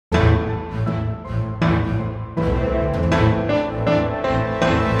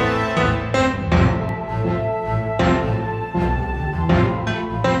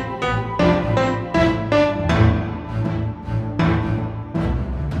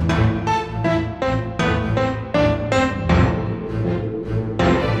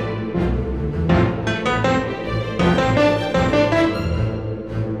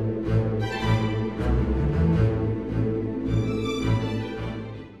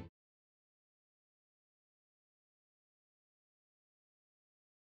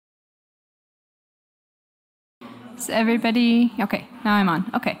Is everybody, okay, now I'm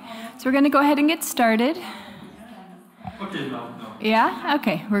on. Okay, so we're going to go ahead and get started. Okay, no. Yeah,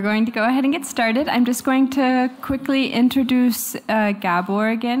 okay, we're going to go ahead and get started. I'm just going to quickly introduce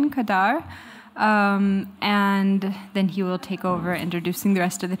Gábor again, Kádár, and then he will take over introducing the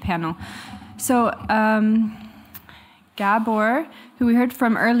rest of the panel. So, Gábor, who we heard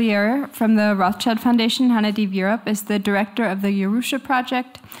from earlier from the Rothschild Foundation, Hanadiv Europe, is the director of the Yerusha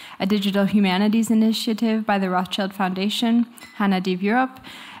Project, a digital humanities initiative by the Rothschild Foundation, Hanadiv Europe,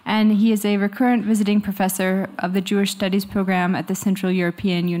 and he is a recurrent visiting professor of the Jewish Studies program at the Central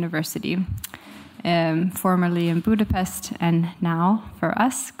European University, formerly in Budapest, and now, for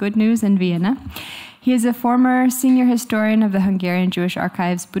us, good news, in Vienna. He is a former senior historian of the Hungarian Jewish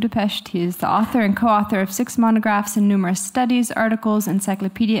Archives, Budapest. He is the author and co-author of 6 monographs and numerous studies, articles,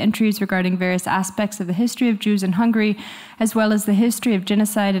 encyclopedia entries regarding various aspects of the history of Jews in Hungary, as well as the history of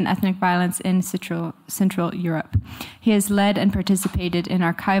genocide and ethnic violence in Central Europe. He has led and participated in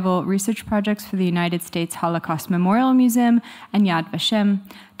archival research projects for the United States Holocaust Memorial Museum and Yad Vashem.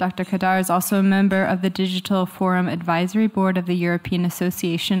 Dr. Kádár is also a member of the Digital Forum Advisory Board of the European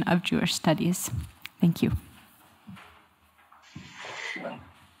Association of Jewish Studies. Thank you.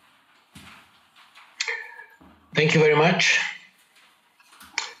 Thank you very much.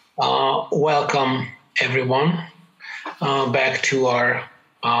 Welcome, everyone, back to our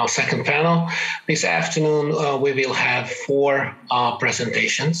second panel. This afternoon, we will have 4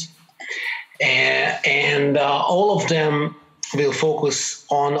 presentations, and all of them will focus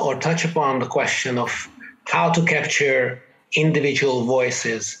on or touch upon the question of how to capture individual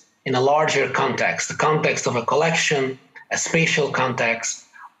voices in a larger context, the context of a collection, a spatial context,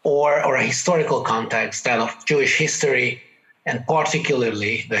 or a historical context, that of Jewish history, and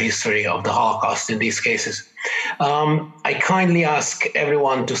particularly the history of the Holocaust in these cases. I kindly ask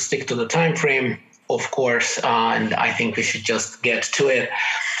everyone to stick to the time frame, of course, and I think we should just get to it.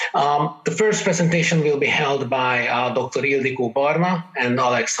 The first presentation will be held by Dr. Ildikó Barna and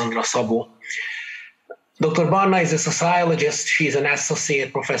Alexandra Szabó. Dr. Barna is a sociologist. She's an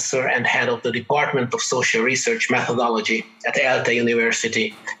associate professor and head of the Department of Social Research Methodology at ELTE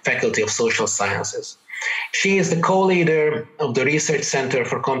University, Faculty of Social Sciences. She is the co-leader of the Research Center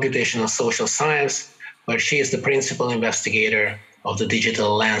for Computational Social Science, where she is the principal investigator of the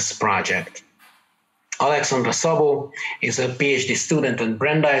Digital Lens project. Alexandra Szabó is a PhD student at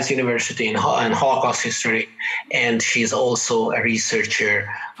Brandeis University in Holocaust history, and she's also a researcher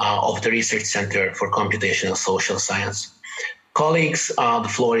of the Research Center for Computational Social Science. Colleagues, the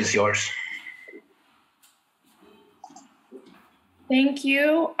floor is yours. Thank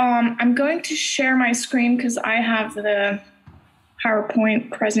you. I'm going to share my screen because I have the PowerPoint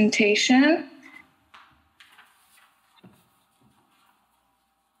presentation.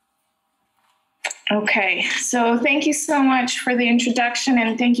 Okay, so thank you so much for the introduction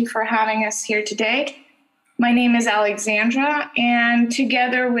and thank you for having us here today. My name is Alexandra, and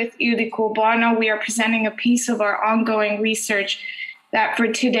together with Ildikó Barna, we are presenting a piece of our ongoing research that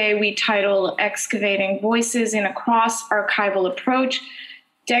for today we title Excavating Voices in a Cross-Archival Approach,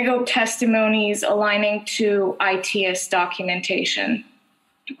 DEGOB Testimonies Aligning to ITS Documentation.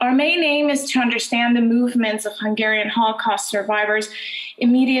 Our main aim is to understand the movements of Hungarian Holocaust survivors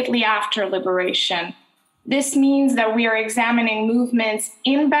immediately after liberation. This means that we are examining movements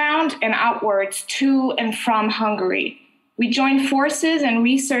inbound and outwards to and from Hungary. We join forces and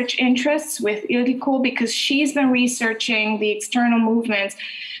research interests with Ildikó because she's been researching the external movements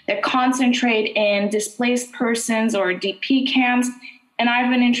that concentrate in displaced persons or DP camps, and I've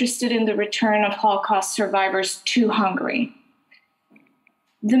been interested in the return of Holocaust survivors to Hungary.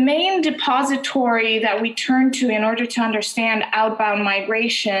 The main depository that we turn to in order to understand outbound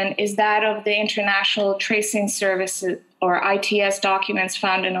migration is that of the International Tracing Services, or ITS, documents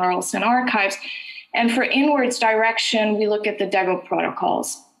found in Arlsen archives. And for inwards direction, we look at the DEGOB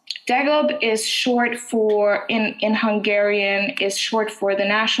protocols. DEGOB is short for, in Hungarian, is short for the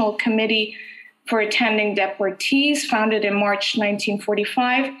National Committee for Attending Deportees, founded in March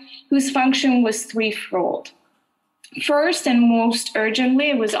 1945, whose function was threefold. First and most urgently,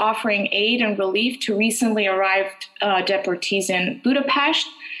 it was offering aid and relief to recently arrived deportees in Budapest,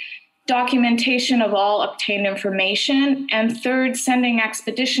 documentation of all obtained information, and third, sending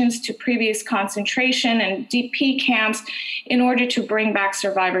expeditions to previous concentration and DP camps in order to bring back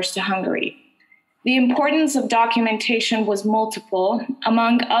survivors to Hungary. The importance of documentation was multiple.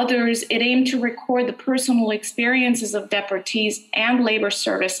 Among others, it aimed to record the personal experiences of deportees and labor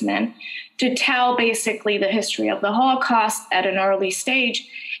servicemen, to tell basically the history of the Holocaust at an early stage,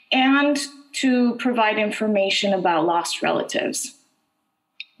 and to provide information about lost relatives.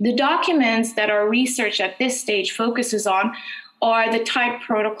 The documents that our research at this stage focuses on are the type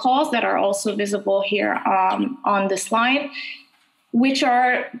protocols that are also visible here on the slide, which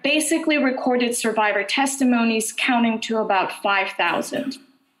are basically recorded survivor testimonies counting to about 5,000.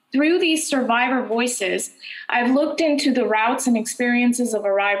 Through these survivor voices, I've looked into the routes and experiences of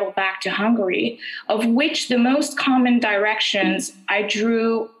arrival back to Hungary, of which the most common directions I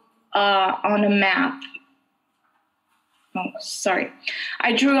drew on a map.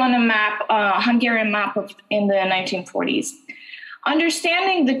 I drew on a map, Hungarian map in the 1940s.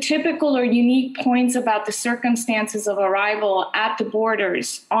 Understanding the typical or unique points about the circumstances of arrival at the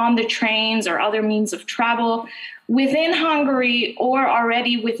borders, on the trains or other means of travel, within Hungary or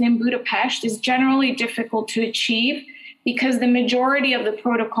already within Budapest is generally difficult to achieve because the majority of the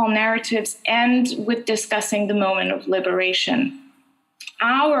protocol narratives end with discussing the moment of liberation.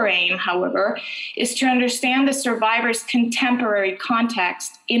 Our aim, however, is to understand the survivors' contemporary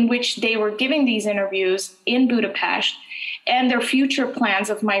context in which they were giving these interviews in Budapest and their future plans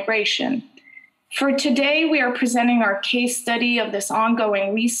of migration. For today, we are presenting our case study of this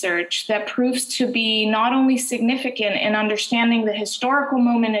ongoing research that proves to be not only significant in understanding the historical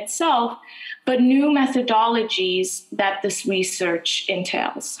moment itself, but new methodologies that this research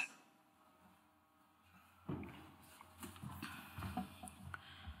entails.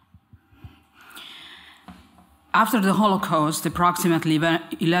 After the Holocaust, approximately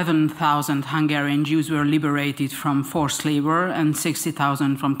 11,000 Hungarian Jews were liberated from forced labor and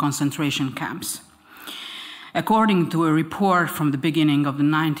 60,000 from concentration camps. According to a report from the beginning of the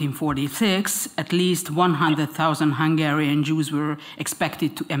 1946, at least 100,000 Hungarian Jews were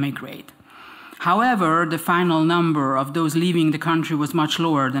expected to emigrate. However, the final number of those leaving the country was much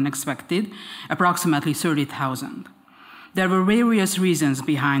lower than expected, approximately 30,000. There were various reasons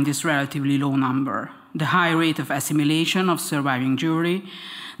behind this relatively low number. The high rate of assimilation of surviving Jewry,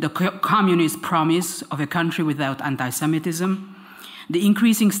 the communist promise of a country without anti-Semitism, the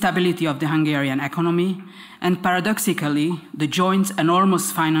increasing stability of the Hungarian economy, and paradoxically, the joint enormous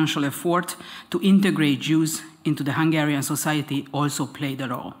financial effort to integrate Jews into the Hungarian society also played a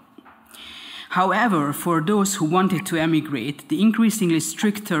role. However, for those who wanted to emigrate, the increasingly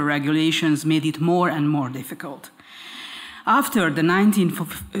stricter regulations made it more and more difficult. After the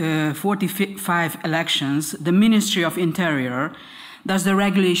 1945 elections, the Ministry of Interior, thus the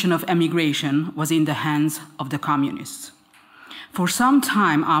regulation of emigration, was in the hands of the communists. For some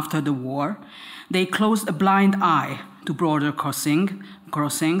time after the war, they closed a blind eye to border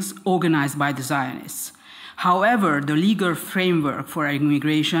crossings organized by the Zionists. However, the legal framework for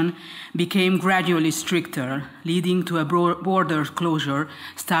immigration became gradually stricter, leading to a border closure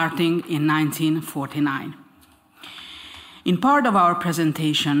starting in 1949. In part of our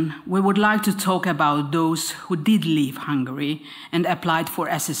presentation, we would like to talk about those who did leave Hungary and applied for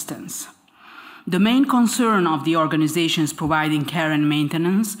assistance. The main concern of the organizations providing care and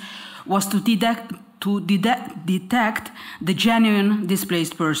maintenance was to detect the genuine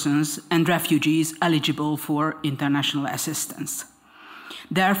displaced persons and refugees eligible for international assistance.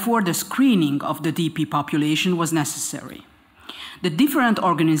 Therefore, the screening of the DP population was necessary. The different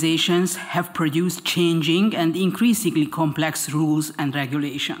organizations have produced changing and increasingly complex rules and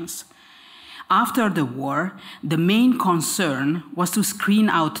regulations. After the war, the main concern was to screen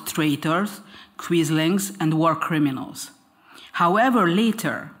out traitors, quislings, and war criminals. However,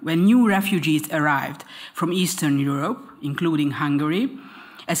 later, when new refugees arrived from Eastern Europe, including Hungary,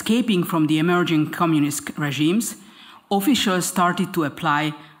 escaping from the emerging communist regimes, officials started to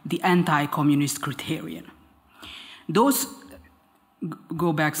apply the anti-communist criterion. Those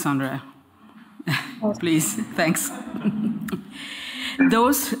Go back, Sandra. Please, thanks.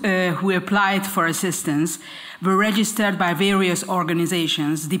 Those who applied for assistance were registered by various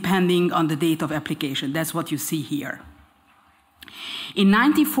organizations depending on the date of application. That's what you see here. In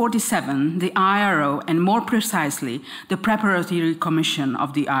 1947, the IRO, and more precisely, the Preparatory Commission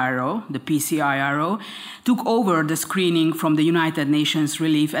of the IRO, the PCIRO, took over the screening from the United Nations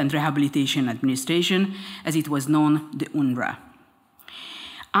Relief and Rehabilitation Administration, as it was known, the UNRWA.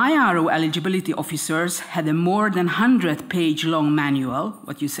 IRO eligibility officers had a more than 100-page long manual,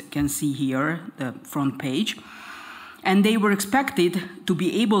 what you can see here, the front page, and they were expected to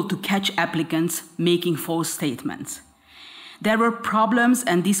be able to catch applicants making false statements. There were problems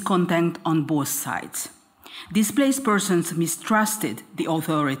and discontent on both sides. Displaced persons mistrusted the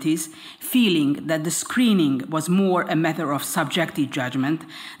authorities, feeling that the screening was more a matter of subjective judgment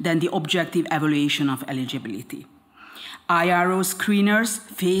than the objective evaluation of eligibility. IRO screeners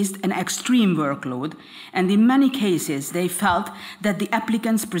faced an extreme workload, and in many cases they felt that the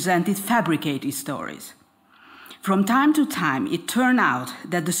applicants presented fabricated stories. From time to time, it turned out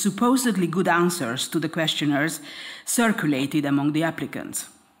that the supposedly good answers to the questionnaires circulated among the applicants.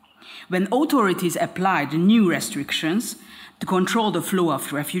 When authorities applied new restrictions to control the flow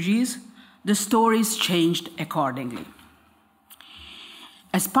of refugees, the stories changed accordingly.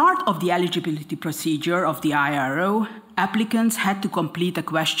 As part of the eligibility procedure of the IRO, applicants had to complete a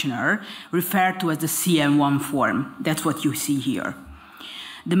questionnaire referred to as the CM1 form. That's what you see here.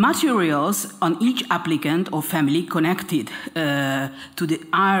 The materials on each applicant or family connected to the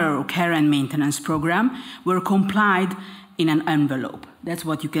IRO care and maintenance program were complied in an envelope. That's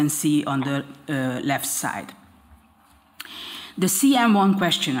what you can see on the left side. The CM1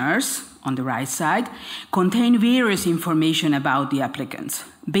 questionnaires, on the right side, contain various information about the applicants: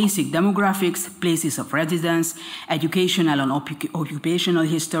 basic demographics, places of residence, educational and occupational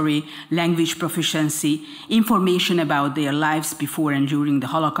history, language proficiency, information about their lives before and during the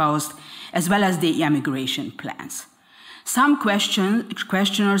Holocaust, as well as their immigration plans. Some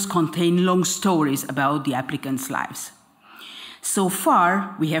questionnaires contain long stories about the applicants' lives. So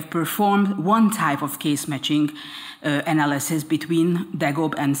far, we have performed one type of case matching analysis between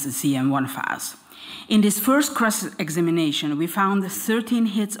DEGOB and the CM1 files. In this first cross-examination, we found 13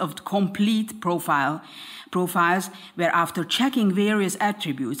 hits of complete profiles where, after checking various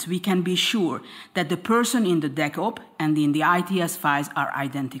attributes, we can be sure that the person in the DEGOB and in the ITS files are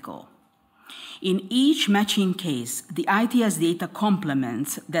identical. In each matching case, the ITS data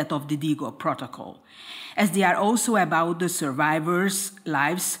complements that of the DEGOB protocol, as they are also about the survivors'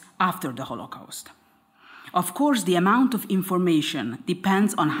 lives after the Holocaust. Of course, the amount of information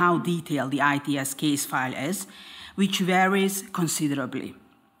depends on how detailed the ITS case file is, which varies considerably.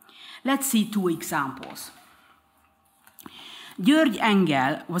 Let's see two examples. György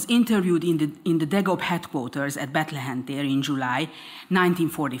Engel was interviewed in the DEGOB headquarters at Bethlehem Tér in July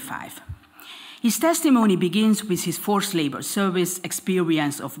 1945. His testimony begins with his forced labor service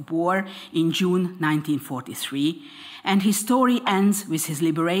experience of war in June 1943, and his story ends with his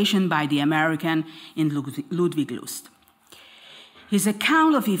liberation by the American in Ludwig-Lust. His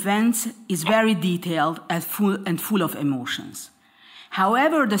account of events is very detailed and full of emotions.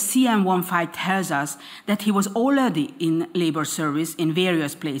 However, the CM1 file tells us that he was already in labor service in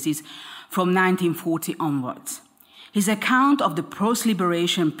various places from 1940 onwards. His account of the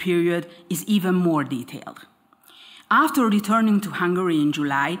post-liberation period is even more detailed. After returning to Hungary in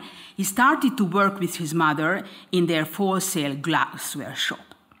July, he started to work with his mother in their wholesale glassware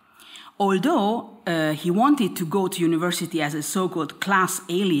shop. Although he wanted to go to university as a so-called class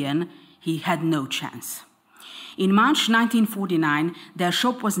alien, he had no chance. In March 1949, their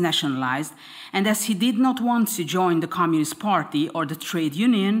shop was nationalized, and as he did not want to join the Communist Party or the trade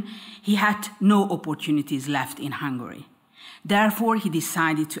union, he had no opportunities left in Hungary. Therefore, he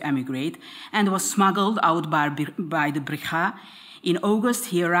decided to emigrate and was smuggled out by the Brigha. In August,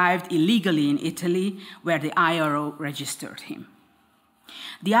 he arrived illegally in Italy, where the IRO registered him.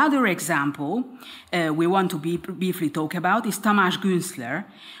 The other example we want to briefly talk about is Tamás Günzler,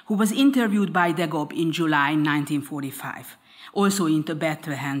 who was interviewed by DEGOB in July 1945, also in the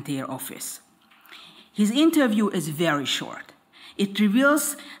Bethlehem Tér office. His interview is very short. It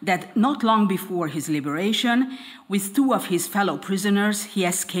reveals that not long before his liberation, with two of his fellow prisoners, he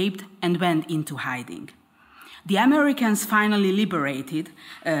escaped and went into hiding. The Americans finally liberated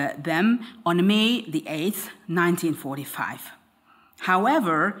them on May the 8th, 1945.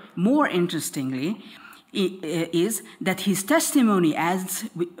 However, more interestingly is that his testimony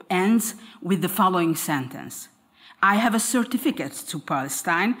ends with the following sentence: "I have a certificate to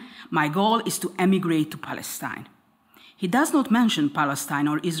Palestine. My goal is to emigrate to Palestine." He does not mention Palestine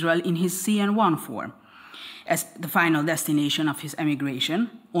or Israel in his CN1 form as the final destination of his emigration,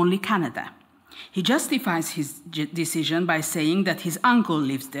 only Canada. He justifies his decision by saying that his uncle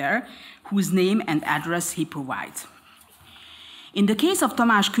lives there, whose name and address he provides. In the case of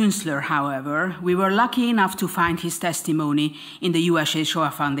Tamás Günzler, however, we were lucky enough to find his testimony in the USA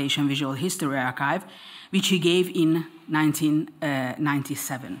Shoah Foundation Visual History Archive, which he gave in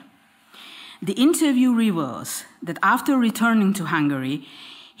 1997. The interview reveals that after returning to Hungary,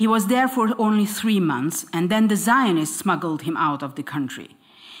 he was there for only 3 months, and then the Zionists smuggled him out of the country.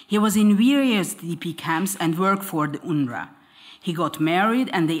 He was in various DP camps and worked for the UNRWA. He got married,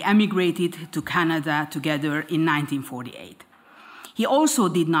 and they emigrated to Canada together in 1948. He also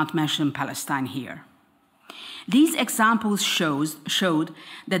did not mention Palestine here. These examples showed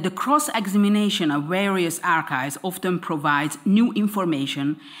that the cross-examination of various archives often provides new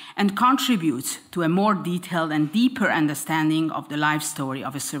information and contributes to a more detailed and deeper understanding of the life story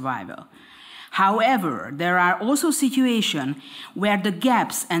of a survivor. However, there are also situations where the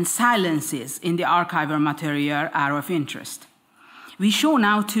gaps and silences in the archival material are of interest. We show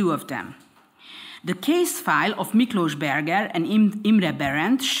now two of them. The case file of Miklós Berger and Imre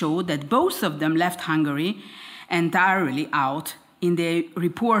Berendt show that both of them left Hungary entirely out in the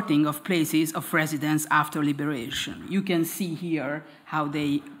reporting of places of residence after liberation. You can see here how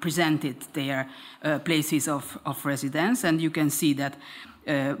they presented their places of residence, and you can see that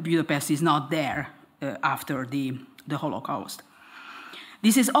Budapest is not there after the Holocaust.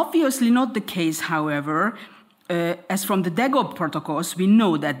 This is obviously not the case, however, as from the DEGOB protocols, we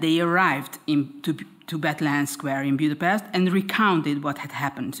know that they arrived to Bethlehem Square in Budapest and recounted what had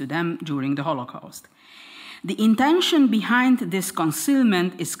happened to them during the Holocaust. The intention behind this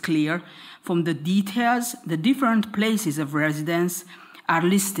concealment is clear from the details. The different places of residence are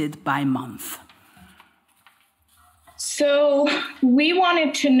listed by month. So we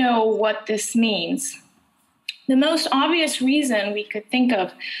wanted to know what this means. The most obvious reason we could think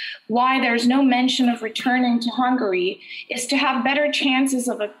of why there's no mention of returning to Hungary is to have better chances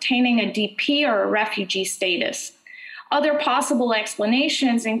of obtaining a DP or a refugee status. Other possible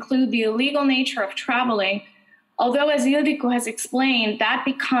explanations include the illegal nature of traveling, although, as Ildikó has explained, that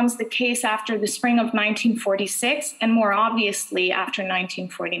becomes the case after the spring of 1946 and more obviously after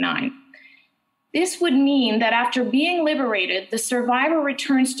 1949. This would mean that after being liberated, the survivor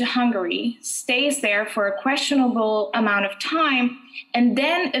returns to Hungary, stays there for a questionable amount of time, and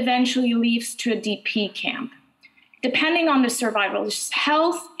then eventually leaves to a DP camp. Depending on the survivor's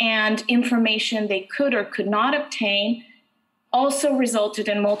health and information they could or could not obtain, also resulted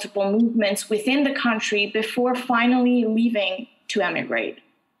in multiple movements within the country before finally leaving to emigrate.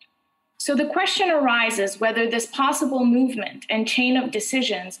 So the question arises whether this possible movement and chain of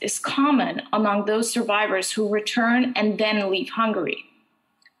decisions is common among those survivors who return and then leave Hungary.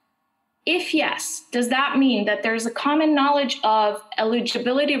 If yes, does that mean that there's a common knowledge of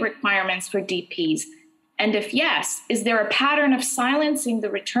eligibility requirements for DPs? And if yes, is there a pattern of silencing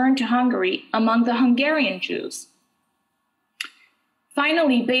the return to Hungary among the Hungarian Jews?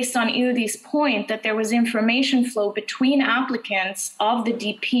 Finally, based on Ildi's point that there was information flow between applicants of the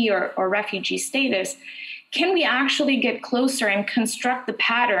DP or refugee status, can we actually get closer and construct the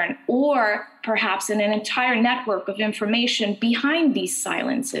pattern or perhaps an entire network of information behind these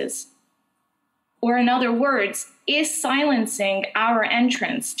silences? Or in other words, is silencing our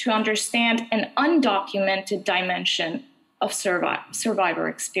entrance to understand an undocumented dimension of survivor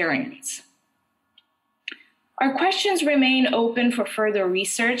experience? Our questions remain open for further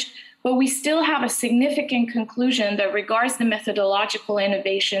research, but we still have a significant conclusion that regards the methodological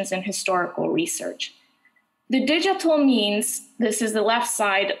innovations in historical research. The digital means, this is the left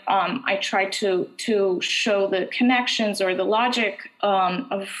side, I try to show the connections or the logic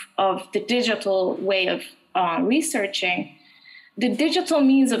of the digital way of researching. The digital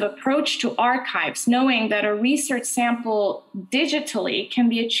means of approach to archives, knowing that a research sample digitally can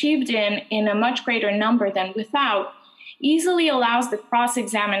be achieved in a much greater number than without, easily allows the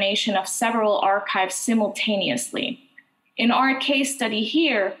cross-examination of several archives simultaneously. In our case study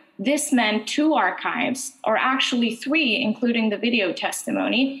here, this meant 2 archives, or actually 3, including the video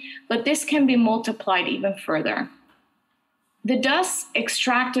testimony, but this can be multiplied even further. The thus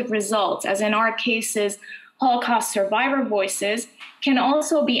extracted results, as in our cases, Holocaust survivor voices, can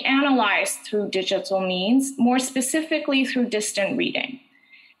also be analyzed through digital means, more specifically through distant reading.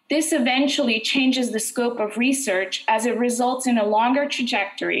 This eventually changes the scope of research as it results in a longer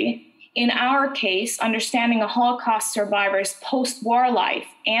trajectory, in our case, understanding a Holocaust survivor's post-war life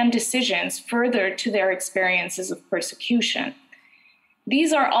and decisions further to their experiences of persecution.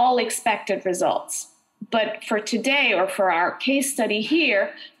 These are all expected results. But for today, or for our case study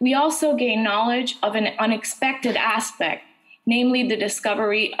here, we also gain knowledge of an unexpected aspect, namely the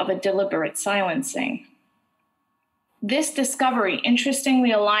discovery of a deliberate silencing. This discovery interestingly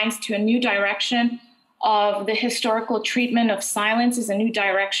aligns to a new direction of the historical treatment of silence as a new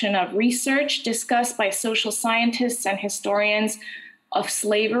direction of research discussed by social scientists and historians of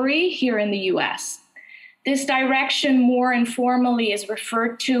slavery here in the US. This direction more informally is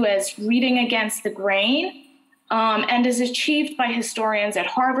referred to as reading against the grain and is achieved by historians at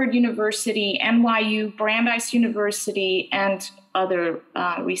Harvard University, NYU, Brandeis University, and other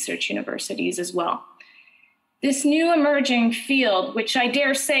research universities as well. This new emerging field, which I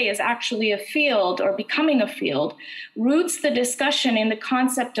dare say is actually a field or becoming a field, roots the discussion in the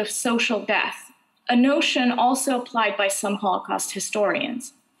concept of social death, a notion also applied by some Holocaust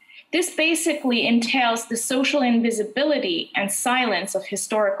historians. This basically entails the social invisibility and silence of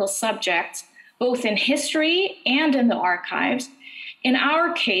historical subjects, both in history and in the archives, In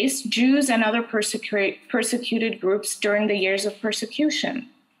our case, Jews and other persecuted groups during the years of persecution.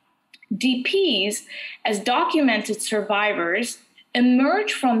 DPs, as documented survivors,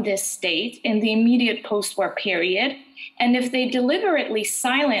 emerge from this state in the immediate post-war period, and if they deliberately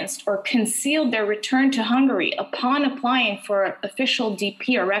silenced or concealed their return to Hungary upon applying for official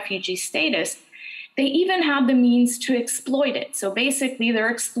DP or refugee status, they even have the means to exploit it. So basically,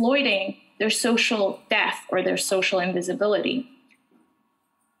 they're exploiting their social death or their social invisibility.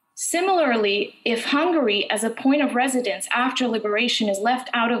 Similarly, if Hungary as a point of residence after liberation is left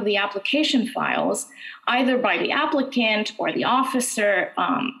out of the application files, either by the applicant or the officer,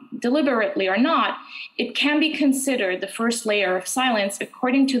 deliberately or not, it can be considered the first layer of silence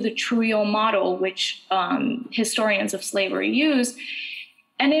according to the Trujillo model, which historians of slavery use.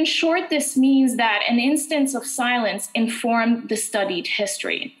 And in short, this means that an instance of silence informed the studied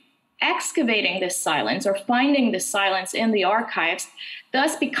history. Excavating this silence or finding this silence in the archives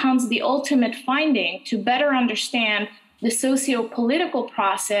thus becomes the ultimate finding to better understand the socio-political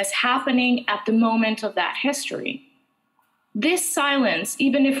process happening at the moment of that history. This silence,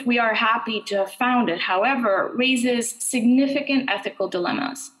 even if we are happy to have found it, however, raises significant ethical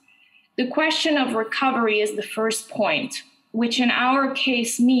dilemmas. The question of recovery is the first point, which in our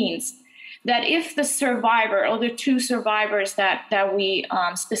case means that if the survivor, or the two survivors that we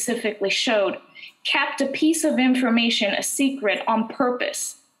specifically showed, kept a piece of information a secret on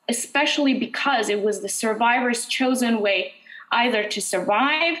purpose, especially because it was the survivor's chosen way either to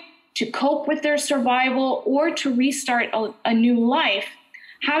survive, to cope with their survival, or to restart a new life,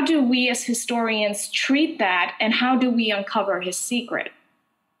 how do we as historians treat that, and how do we uncover his secret?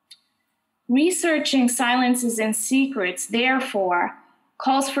 Researching silences and secrets, therefore,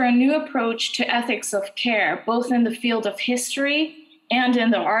 calls for a new approach to ethics of care, both in the field of history and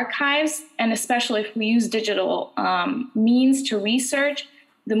in the archives, and especially if we use digital means to research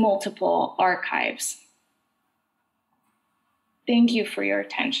the multiple archives. Thank you for your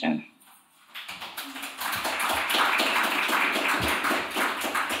attention.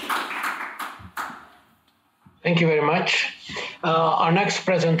 Thank you very much. Our next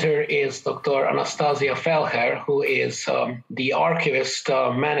presenter is Dr. Anastasia Felcher, who is the archivist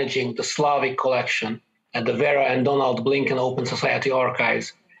managing the Slavic collection at the Vera and Donald Blinken Open Society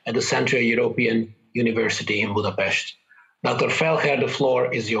Archives at the Central European University in Budapest. Dr. Felcher, the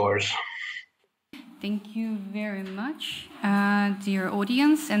floor is yours. Thank you very much, dear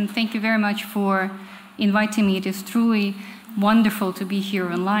audience, and thank you very much for inviting me. It is truly wonderful to be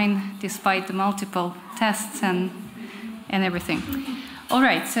here online, despite the multiple tests and everything. All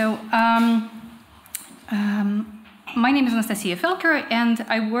right, so my name is Anastasia Felcher, and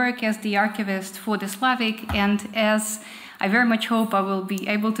I work as the archivist for the Slavic, and as I very much hope I will be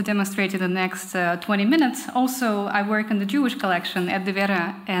able to demonstrate in the next 20 minutes. Also, I work on the Jewish collection at the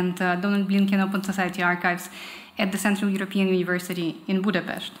Vera and Donald Blinken Open Society Archives at the Central European University in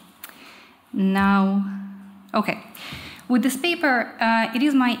Budapest. Now, okay. With this paper, it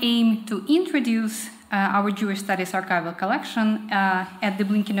is my aim to introduce our Jewish Studies archival collection at the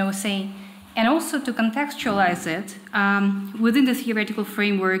Blinken OSA, and also to contextualize it within the theoretical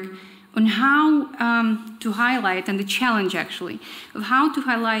framework on how to highlight, and the challenge actually, of how to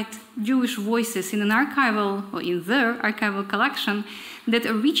highlight Jewish voices in an archival, or in their archival collection, that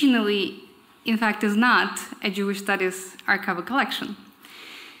originally, in fact, is not a Jewish Studies archival collection.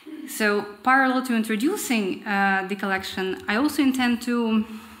 So, parallel to introducing the collection, I also intend to,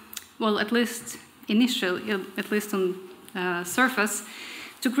 well, at least initially, at least on surface,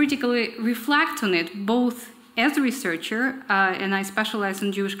 to critically reflect on it, both as a researcher, and I specialize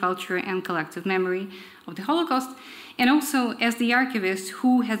in Jewish culture and collective memory of the Holocaust, and also as the archivist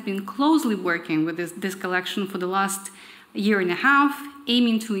who has been closely working with this collection for the last year and a half,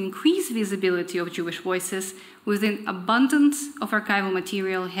 aiming to increase visibility of Jewish voices within abundance of archival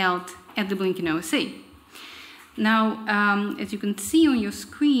material held at the Blinken OSA. Now, as you can see on your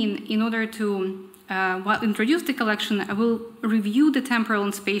screen, in order to introduce the collection, I will review the temporal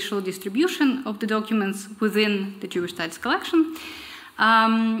and spatial distribution of the documents within the Jewish Studies collection.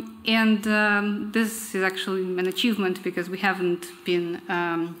 This is actually an achievement because we haven't been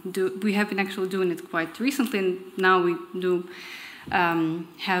we have been actually doing it quite recently, and now we do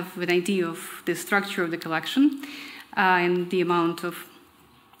have an idea of the structure of the collection and the amount of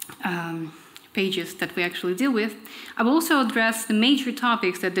pages that we actually deal with. I will also address the major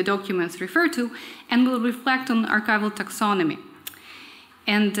topics that the documents refer to, and will reflect on archival taxonomy.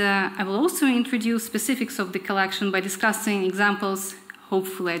 And I will also introduce specifics of the collection by discussing examples,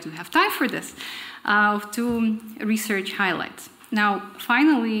 hopefully I do have time for this, of two research highlights. Now,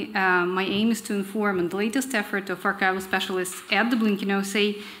 finally, my aim is to inform on the latest effort of archival specialists at the Blinken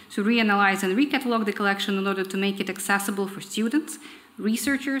OSA to reanalyze and recatalog the collection in order to make it accessible for students,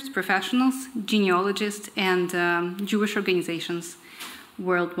 researchers, professionals, genealogists, and Jewish organizations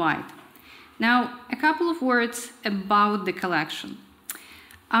worldwide. Now, a couple of words about the collection.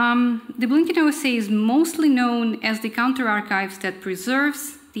 The Blinken OSA is mostly known as the counter-archives that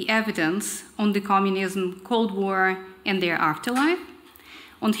preserves the evidence on the communism, Cold War, and their afterlife,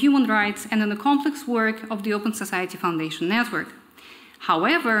 on human rights, and on the complex work of the Open Society Foundation Network.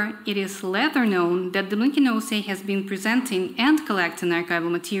 However, it is later known that the Blinken OSA has been presenting and collecting archival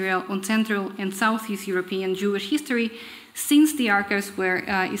material on Central and Southeast European Jewish history since the archives were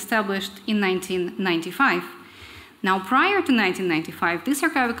established in 1995. Now, prior to 1995, this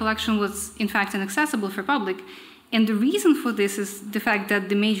archival collection was in fact inaccessible for public, and the reason for this is the fact that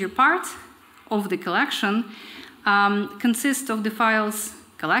the major part of the collection consists of the files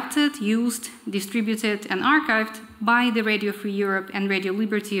collected, used, distributed, and archived by the Radio Free Europe and Radio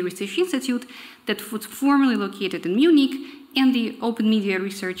Liberty Research Institute that was formerly located in Munich, and the Open Media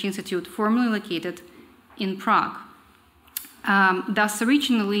Research Institute formerly located in Prague. Thus,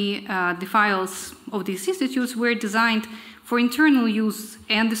 originally, the files of these institutes were designed for internal use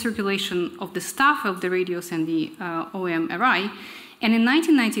and the circulation of the staff of the radios and the OMRI. And in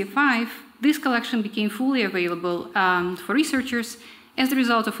 1995, this collection became fully available for researchers as the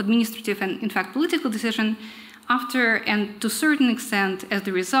result of administrative and, in fact, political decision after, and to a certain extent, as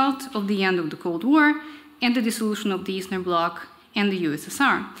the result of the end of the Cold War and the dissolution of the Eastern Bloc and the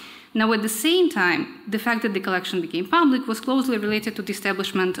USSR. Now, at the same time, the fact that the collection became public was closely related to the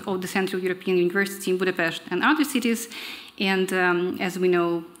establishment of the Central European University in Budapest and other cities. And as we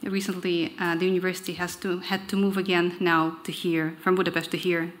know, recently the university had to move again now to here, from Budapest to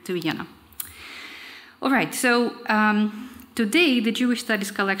here, to Vienna. All right, so today the Jewish Studies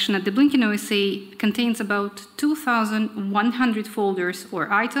collection at the Blinken OSA contains about 2,100 folders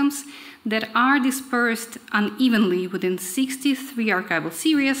or items that are dispersed unevenly within 63 archival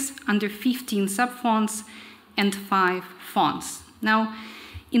series under 15 subfonts and 5 fonts. Now,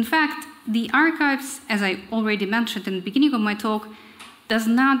 in fact, the archives, as I already mentioned in the beginning of my talk, does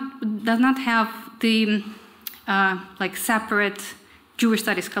not have the separate Jewish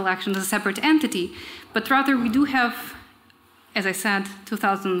Studies collection as a separate entity, but rather we do have, as I said,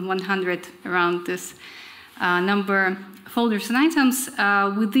 2,100 around this number folders and items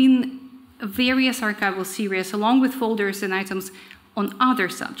within various archival series, along with folders and items on other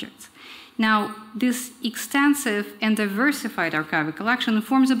subjects. Now, this extensive and diversified archival collection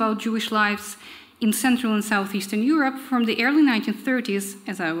informs about Jewish lives in Central and Southeastern Europe from the early 1930s,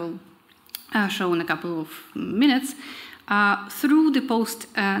 as I will show in a couple of minutes, through the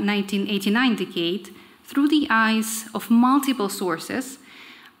post-1989 decade, through the eyes of multiple sources,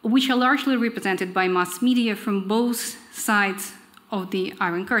 which are largely represented by mass media from both sides of the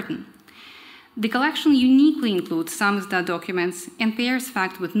Iron Curtain. The collection uniquely includes samizdat documents and pairs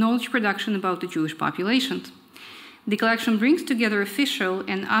fact with knowledge production about the Jewish population. The collection brings together official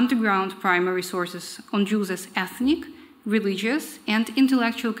and underground primary sources on Jews as ethnic, religious, and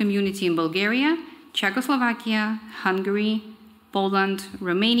intellectual community in Bulgaria, Czechoslovakia, Hungary, Poland,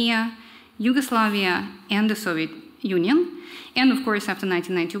 Romania, Yugoslavia, and the Soviet Union, and of course after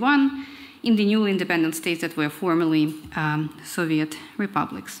 1991 in the newly independent states that were formerly Soviet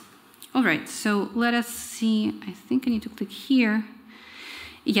republics. All right, so let us see. I think I need to click here.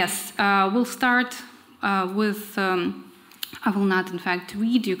 Yes, we'll start with, I will not in fact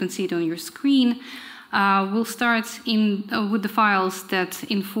read, you can see it on your screen. We'll start with the files that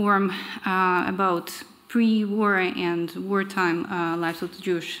inform about pre-war and wartime lives of the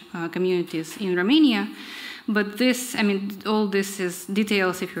Jewish communities in Romania. But this, I mean, all this is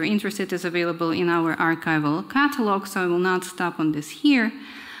details, if you're interested, is available in our archival catalog, so I will not stop on this here.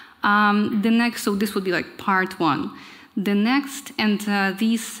 The next, so this would be like part one. The next, and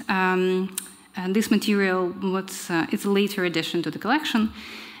this material, it's a later addition to the collection,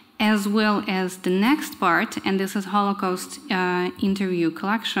 as well as the next part, and this is Holocaust interview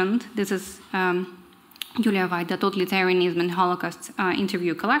collection. This is Julia Vaida, Totalitarianism and Holocaust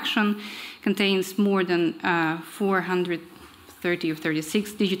interview collection, contains more than 430 or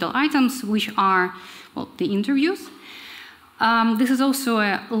 36 digital items, which are, well, the interviews. This is also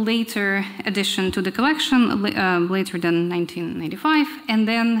a later addition to the collection, later than 1995, and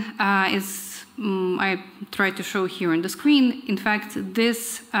then I tried to show here on the screen. In fact,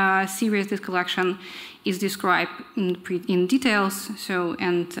 this series, this collection, is described in details, so,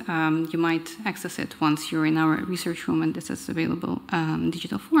 and you might access it once you're in our research room, and this is available in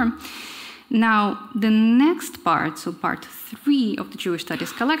digital form. Now, the next part, so part 3 of the Jewish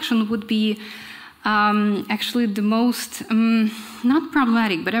Studies collection, would be actually the most, not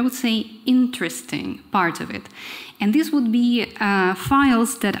problematic, but I would say interesting part of it. And this would be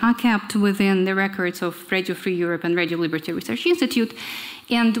files that are kept within the records of Radio Free Europe and Radio Liberty Research Institute.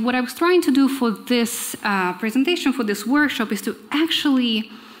 And what I was trying to do for this presentation, for this workshop, is to actually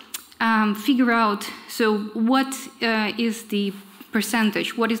figure out, so what is the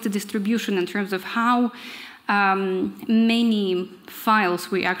percentage, what is the distribution in terms of how many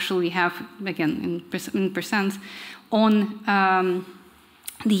files we actually have, again, in percent, on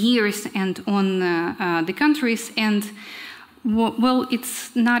the years and on the countries. And, well,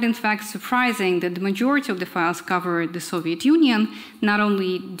 it's not in fact surprising that the majority of the files cover the Soviet Union, not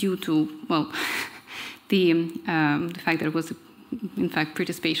only due to, well, the fact that it was, in fact,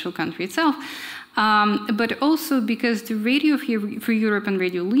 pretty spatial country itself, but also because the Radio Free Europe and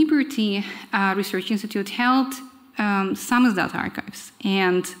Radio Liberty Research Institute held samizdat archives,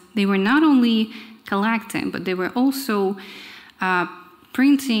 and they were not only collecting, but they were also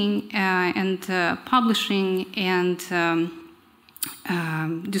printing and publishing and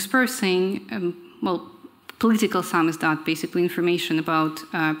dispersing, well, political samizdat, basically information about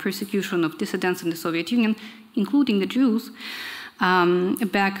persecution of dissidents in the Soviet Union, including the Jews,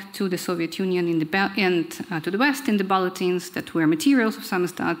 back to the Soviet Union in the and to the West in the bulletins that were materials of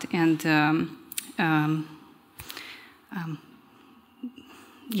samizdat and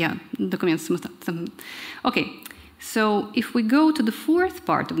yeah, documents samizdat. Okay. So if we go to the 4th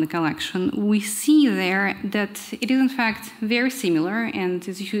part of the collection, we see there that it is in fact very similar, and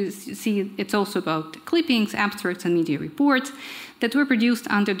as you see, it's also about clippings, abstracts, and media reports that were produced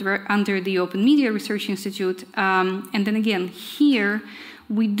under the Open Media Research Institute. And then again, here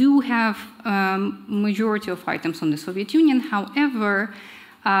we do have majority of items on the Soviet Union. However,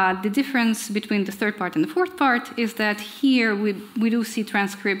 the difference between the 3rd part and the 4th part is that here we do see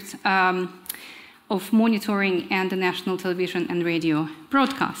transcripts of monitoring and the national television and radio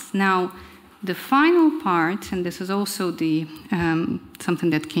broadcasts. Now, the final part, and this is also the something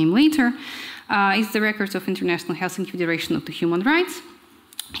that came later, is the records of International Helsinki Federation of the Human Rights.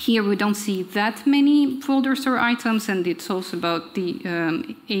 Here we don't see that many folders or items, and it's also about the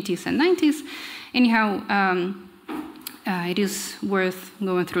 80s and 90s. Anyhow, it is worth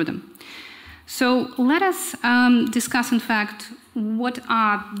going through them. So let us discuss, in fact, what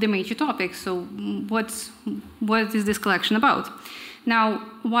are the major topics? So what is this collection about? Now,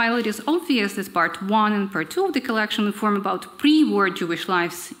 while it is obvious that part 1 and part 2 of the collection inform about pre-war Jewish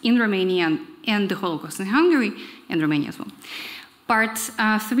lives in Romania and the Holocaust in Hungary and Romania as well, parts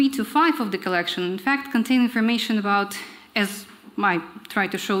 3 to 5 of the collection, in fact, contain information about, as I try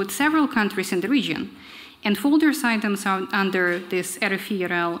to show it, several countries in the region. And folders items are under this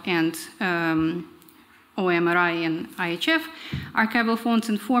RFERL and OMRI and IHF archival fonts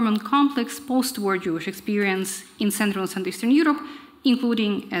inform on complex post-war Jewish experience in Central and Southeastern Europe,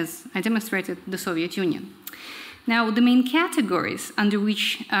 including, as I demonstrated, the Soviet Union. Now, the main categories under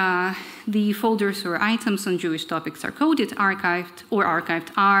which the folders or items on Jewish topics are coded,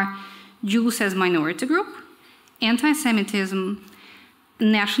 archived, are Jews as minority group, anti-Semitism,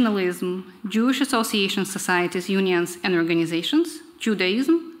 nationalism, Jewish associations, societies, unions, and organizations,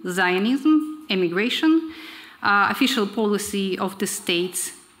 Judaism, Zionism, immigration, official policy of the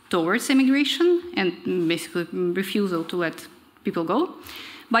states towards immigration, and basically refusal to let people go,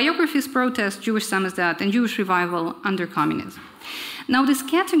 biographies, protests, Jewish samizdat, and Jewish revival under communism. Now, these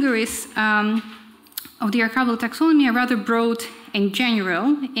categories of the archival taxonomy are rather broad and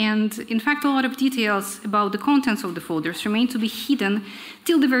general, and in fact, a lot of details about the contents of the folders remain to be hidden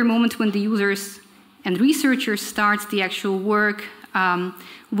till the very moment when the users and researchers start the actual work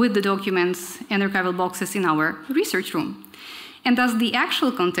with the documents and archival boxes in our research room. And thus the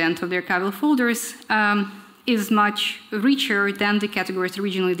actual content of the archival folders is much richer than the categories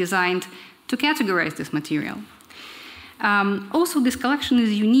originally designed to categorize this material. Also, this collection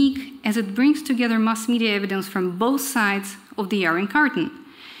is unique as it brings together mass media evidence from both sides of the Iron Curtain.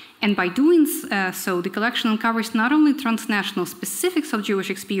 And by doing so, the collection uncovers not only transnational specifics of Jewish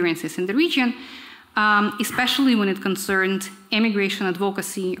experiences in the region, especially when it concerned emigration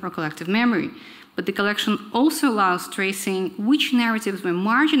advocacy or collective memory. But the collection also allows tracing which narratives were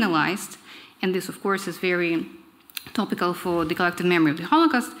marginalized, and this, of course, is very topical for the collective memory of the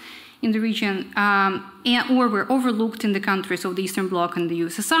Holocaust in the region, or were overlooked in the countries of the Eastern Bloc and the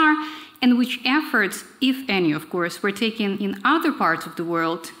USSR, and which efforts, if any, of course, were taken in other parts of the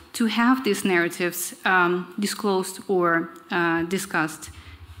world to have these narratives disclosed or discussed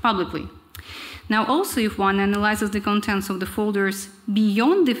publicly. Now, also, if one analyzes the contents of the folders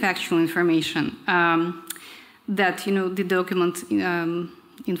beyond the factual information that the document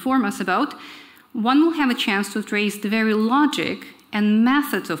inform us about, one will have a chance to trace the very logic and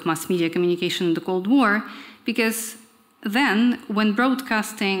methods of mass media communication in the Cold War, because then, when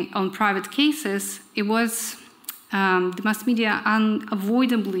broadcasting on private cases, it was the mass media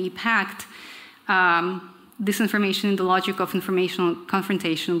unavoidably packed this information in the logic of informational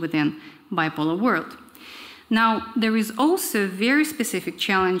confrontation within bipolar world. Now, there is also a very specific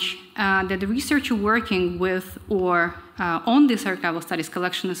challenge that the researcher working with or on this archival studies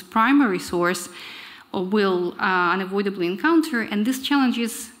collection as primary source will unavoidably encounter, and this challenge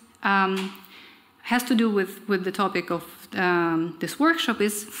has to do with the topic of this workshop,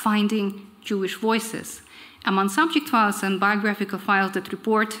 is finding Jewish voices among subject files and biographical files that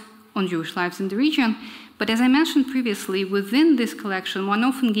report on Jewish lives in the region. But as I mentioned previously, within this collection, one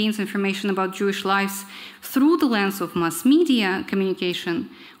often gains information about Jewish lives through the lens of mass media communication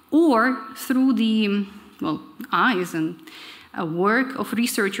or through the eyes and work of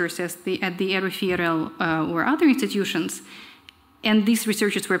researchers at the RFRL or other institutions. And these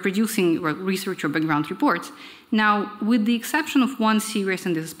researchers were producing research or background reports. Now, with the exception of one series,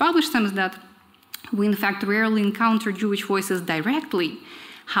 and this is published, that we in fact rarely encounter Jewish voices directly.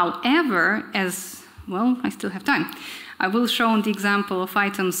 However, I still have time, I will show the example of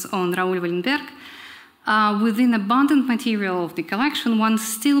items on Raoul Wallenberg. Within abundant material of the collection, one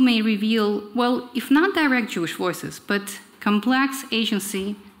still may reveal, if not direct Jewish voices, but complex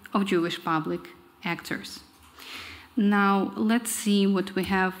agency of Jewish public actors. Now, let's see what we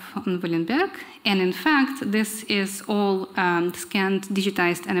have on Wallenberg. And in fact, this is all scanned,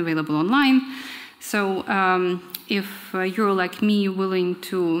 digitized, and available online. So if you're like me, willing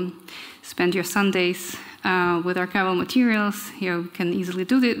to spend your Sundays with archival materials, you can easily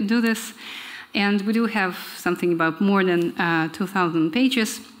do this. And we do have something about more than 2,000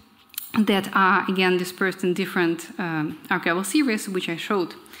 pages that are, again, dispersed in different archival series, which I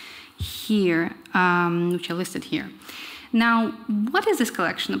showed here, which I listed here. Now, what is this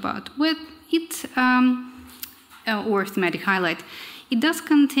collection about? Well, it, or thematic highlight, it does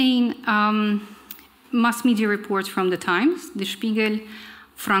contain mass media reports from the Times, the Spiegel,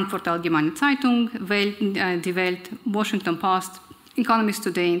 Frankfurt Allgemeine Zeitung, Die Welt, Washington Post, Economist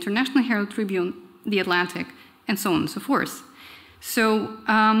Today, International Herald Tribune, The Atlantic, and so on and so forth. So,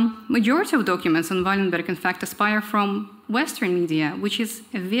 majority of documents on Wallenberg, in fact, aspire from Western media, which is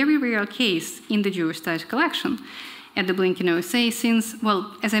a very rare case in the Jewish Studies collection at the Blinken OSA, since,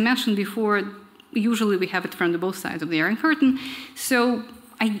 as I mentioned before, usually we have it from both sides of the Iron Curtain. So,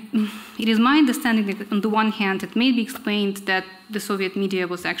 it is my understanding that on the one hand, it may be explained that the Soviet media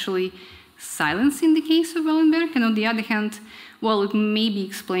was actually silenced in the case of Wallenberg, and on the other hand, it may be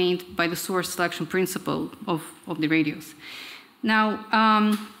explained by the source selection principle of the radios. Now,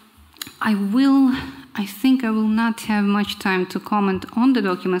 I think I will not have much time to comment on the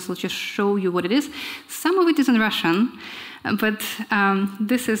documents. I'll just show you what it is. Some of it is in Russian, but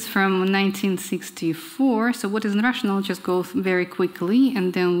this is from 1964. So what is in Russian, I'll just go very quickly,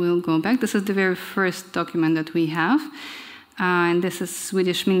 and then we'll go back. This is the very first document that we have. And this is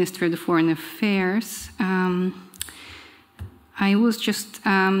Swedish Ministry of the Foreign Affairs. I was just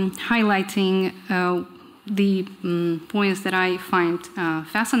highlighting the points that I find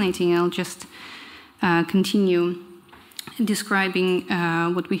fascinating. I'll just continue describing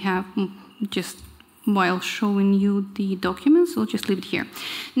what we have just while showing you the documents. I'll just leave it here.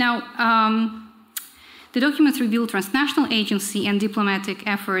 Now, the documents reveal transnational agency and diplomatic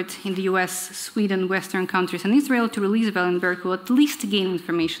effort in the US, Sweden, Western countries, and Israel to release Wallenberg, or at least gain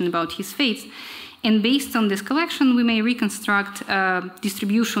information about his fate. And based on this collection, we may reconstruct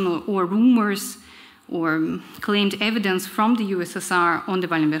distribution or rumors or claimed evidence from the USSR on the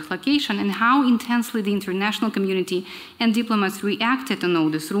Wallenberg location and how intensely the international community and diplomats reacted on all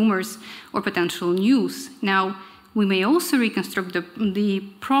these rumors or potential news. Now, we may also reconstruct the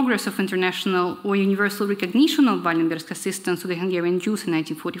progress of international or universal recognition of Wallenberg's assistance to the Hungarian Jews in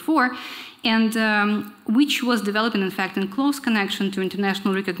 1944, and which was developed, in fact, in close connection to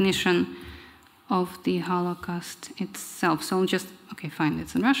international recognition of the Holocaust itself. So I'll just, okay, fine,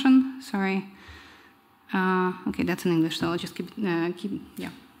 it's in Russian, sorry. Okay, that's in English, so I'll just keep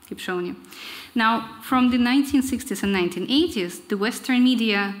showing you. Now, from the 1960s and 1980s, the Western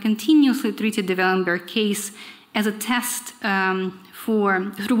media continuously treated the Wallenberg case as a test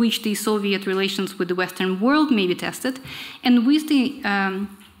through which the Soviet relations with the Western world may be tested, and with the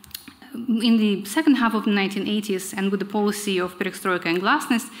in the second half of the 1980s, and with the policy of perestroika and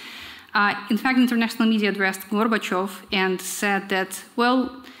glasnost, in fact, international media addressed Gorbachev and said that,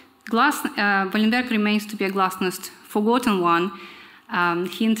 Wallenberg remains to be a glasnost forgotten one,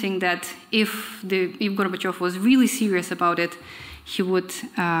 hinting that if Gorbachev was really serious about it, he would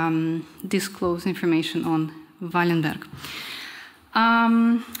disclose information on Wallenberg.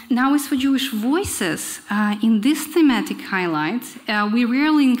 Now, as for Jewish voices, in this thematic highlight, we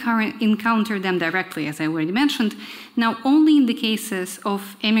rarely encounter them directly, as I already mentioned. Now, only in the cases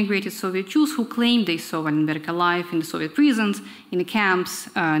of emigrated Soviet Jews who claimed they saw Wallenberg alive in the Soviet prisons, in the camps,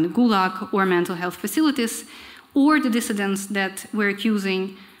 in the Gulag, or mental health facilities, or the dissidents that were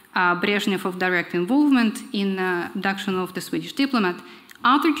accusing Brezhnev of direct involvement in the abduction of the Swedish diplomat.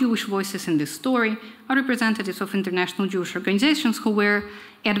 Other Jewish voices in this story are representatives of international Jewish organizations who were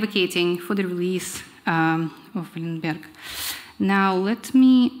advocating for the release of Wallenberg. Now, let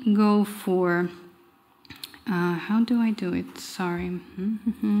me go for, how do I do it? Sorry.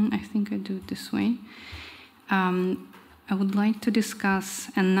 I think I do it this way. I would like to discuss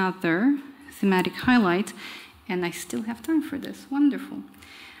another thematic highlight, and I still have time for this. Wonderful.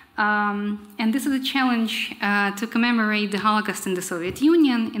 And this is a challenge to commemorate the Holocaust in the Soviet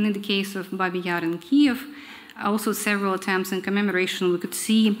Union, and in the case of Babi Yar in Kiev, also several attempts in commemoration we could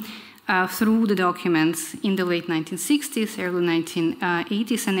see through the documents in the late 1960s, early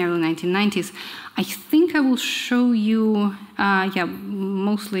 1980s, and early 1990s. I think I will show you,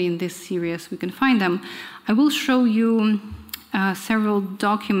 mostly in this series we can find them. I will show you several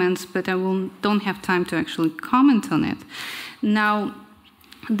documents, but I don't have time to actually comment on it. Now,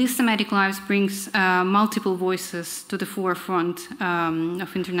 this thematic lives brings multiple voices to the forefront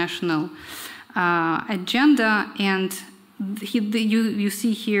of international agenda, and you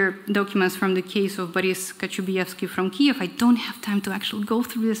see here documents from the case of Boris Kochubievsky from Kiev. I don't have time to actually go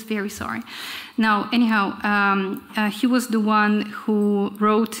through this, very sorry. Now, anyhow, he was the one who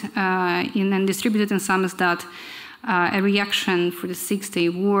wrote and distributed in Samizdat a reaction for the Six-Day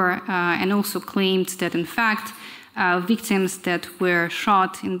War, and also claimed that, in fact, victims that were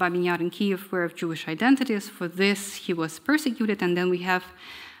shot in Babi Yar in Kiev were of Jewish identities. For this, he was persecuted, and then we have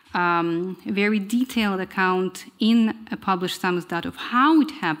a very detailed account in a published Samizdat of how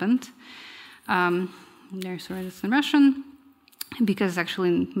it happened. There's this in Russian, because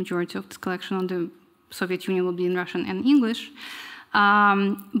actually the majority of this collection on the Soviet Union will be in Russian and English.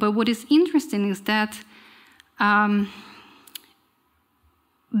 But what is interesting is that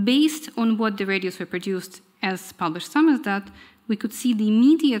based on what the radios were produced as published Samizdat, we could see the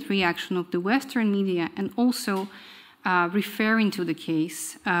immediate reaction of the Western media, and also referring to the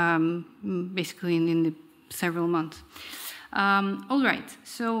case basically in the several months. All right,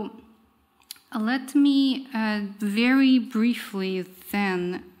 so let me very briefly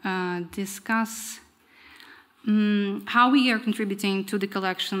then discuss how we are contributing to the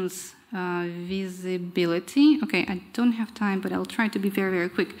collection's visibility. Okay, I don't have time, but I'll try to be very, very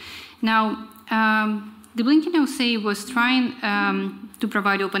quick. Now, the Blinken OSA was trying to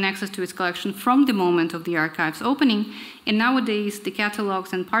provide open access to its collection from the moment of the archive's opening, and nowadays the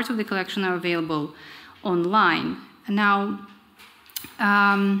catalogs and parts of the collection are available online. Now,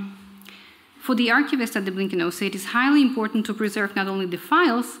 for the archivist at the Blinken OSA, it is highly important to preserve not only the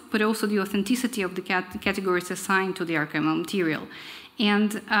files, but also the authenticity of the categories assigned to the archival material.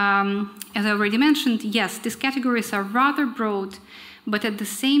 And as I already mentioned, yes, these categories are rather broad, but at the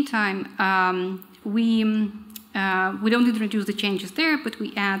same time, we don't introduce the changes there, but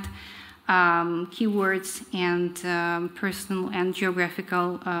we add keywords and personal and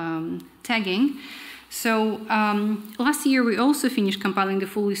geographical tagging. So last year we also finished compiling the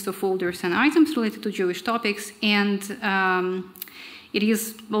full list of folders and items related to Jewish topics, and it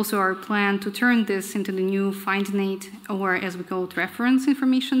is also our plan to turn this into the new FindNate, or as we call it, reference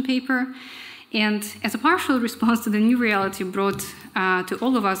information paper. And as a partial response to the new reality brought to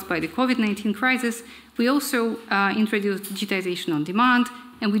all of us by the COVID-19 crisis, we also introduced digitization on demand,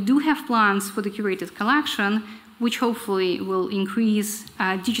 and we do have plans for the curated collection, which hopefully will increase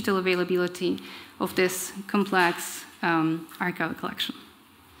digital availability of this complex archival collection.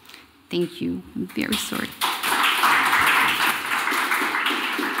 Thank you. I'm very sorry.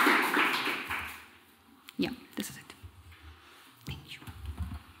 Yeah, this is it.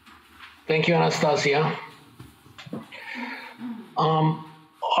 Thank you, Anastasia.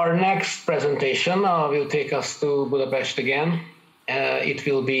 Our next presentation will take us to Budapest again. It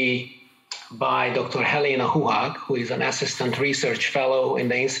will be by Dr. Heléna Huhák, who is an assistant research fellow in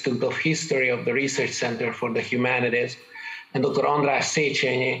the Institute of History of the Research Center for the Humanities, and Dr. András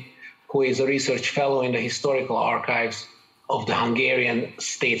Szécsényi, who is a research fellow in the historical archives of the Hungarian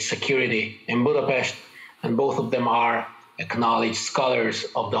State Security in Budapest, and both of them are acknowledged scholars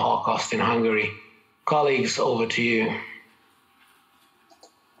of the Holocaust in Hungary. Colleagues, over to you.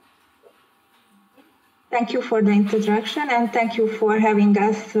 Thank you for the introduction and thank you for having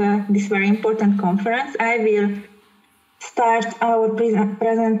us this very important conference. I will start our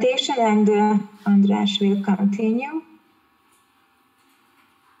presentation and András will continue.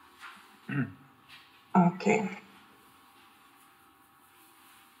 Okay.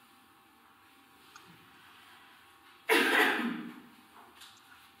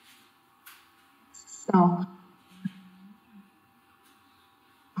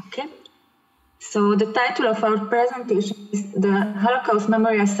 So the title of our presentation is the Holocaust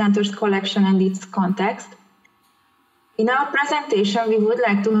Memorial Center's collection and its context. In our presentation, we would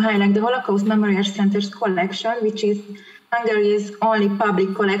like to highlight the Holocaust Memorial Center's collection, which is Hungary's only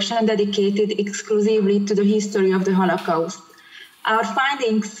public collection dedicated exclusively to the history of the Holocaust. Our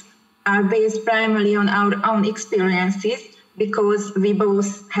findings are based primarily on our own experiences, because we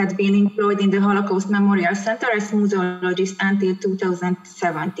both had been employed in the Holocaust Memorial Center as museologists until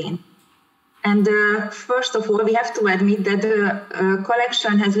 2017. And first of all, we have to admit that the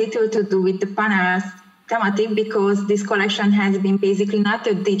collection has little to do with the panel's thematic, because this collection has been basically not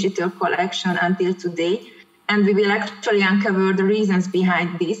a digital collection until today. And we will actually uncover the reasons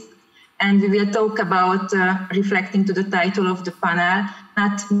behind this. And we will talk about, reflecting to the title of the panel,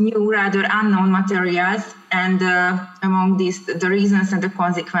 not new, rather unknown materials, and among these, the reasons and the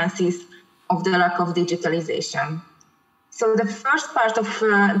consequences of the lack of digitalization. So the first part of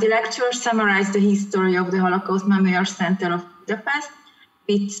the lecture summarized the history of the Holocaust Memorial Center of Budapest,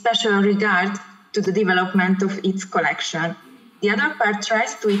 with special regard to the development of its collection. The other part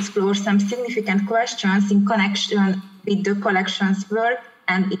tries to explore some significant questions in connection with the collection's work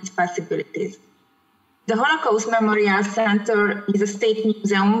and its possibilities. The Holocaust Memorial Center is a state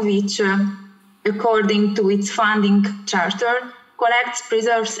museum which, according to its founding charter, collects,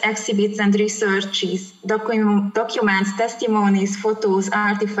 preserves, exhibits, and researches, documents, testimonies, photos,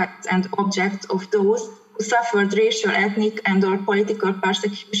 artifacts, and objects of those who suffered racial, ethnic, and/or political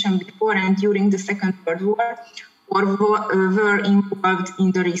persecution before and during the Second World War, or were involved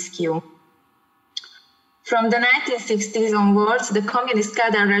in the rescue. From the 1960s onwards, the communist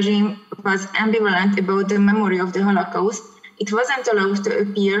Kádár regime was ambivalent about the memory of the Holocaust. It wasn't allowed to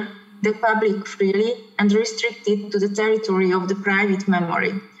appear the public freely and restricted to the territory of the private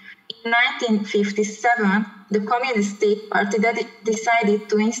memory. In 1957, the Communist State Party decided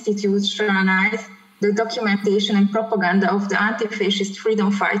to institutionalize the documentation and propaganda of the anti-fascist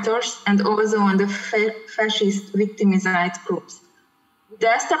freedom fighters and also on the fascist victimized groups.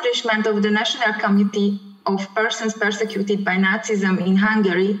 The establishment of the National Committee of Persons Persecuted by Nazism in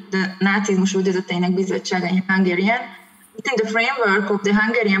Hungary, the Nácizmus Üldözötteinek Bizottsága in Hungarian, within the framework of the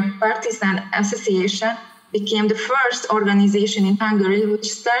Hungarian Partisan Association, became the first organization in Hungary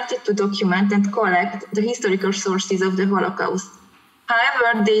which started to document and collect the historical sources of the Holocaust.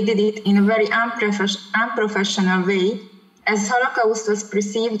 However, they did it in a very unprofessional way, as Holocaust was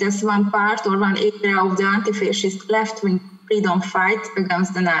perceived as one part or one area of the anti-fascist left-wing freedom fight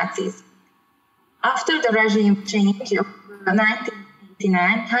against the Nazis. After the regime change of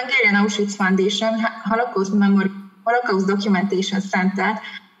 1989, Hungarian Auschwitz Foundation Holocaust Documentation Center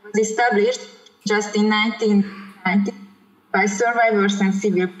was established just in 1990 by survivors and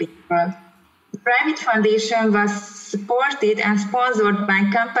civil people. The private foundation was supported and sponsored by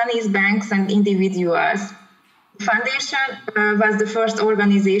companies, banks, and individuals. The foundation was the first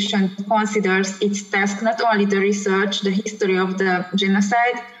organization that considers its task not only the research, the history of the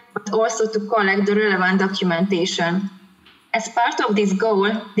genocide, but also to collect the relevant documentation. As part of this goal,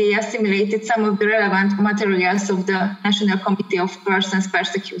 they assimilated some of the relevant materials of the National Committee of Persons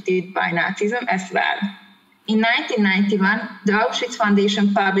Persecuted by Nazism as well. In 1991, the Auschwitz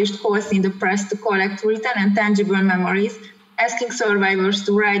Foundation published calls in the press to collect written and tangible memories, asking survivors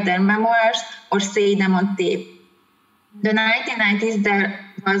to write their memoirs or say them on tape. In the 1990s, there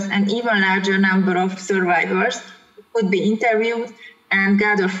was an even larger number of survivors who could be interviewed and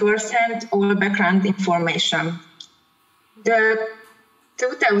gather firsthand all background information. The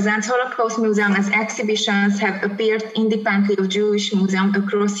 2000 Holocaust Museum as exhibitions have appeared independently of Jewish museums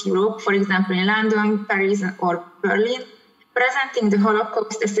across Europe, for example in London, Paris, or Berlin, presenting the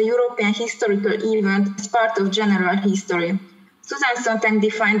Holocaust as a European historical event as part of general history. Susan Sontag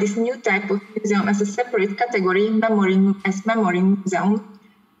defined this new type of museum as a separate category, memory museum.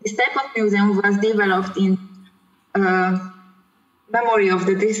 This type of museum was developed in memory of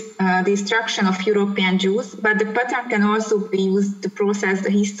the destruction of European Jews, but the pattern can also be used to process the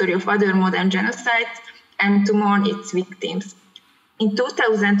history of other modern genocides and to mourn its victims. In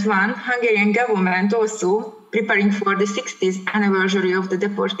 2001, Hungarian government also preparing for the 60th anniversary of the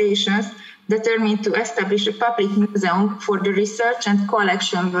deportations, determined to establish a public museum for the research and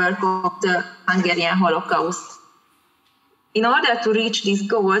collection work of the Hungarian Holocaust. In order to reach these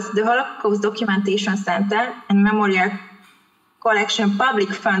goals, the Holocaust Documentation Center and Memorial Collection Public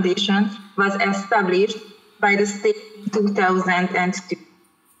Foundation was established by the state in 2002.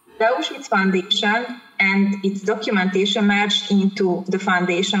 The Auschwitz Foundation and its documentation merged into the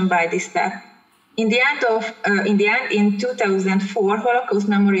foundation by this step. In the end, in 2004, Holocaust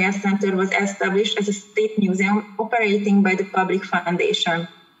Memorial Center was established as a state museum operating by the Public Foundation.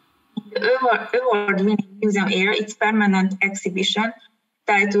 In the award-winning museum era, its permanent exhibition,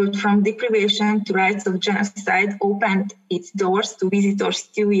 titled From Deprivation to Rights of Genocide, opened its doors to visitors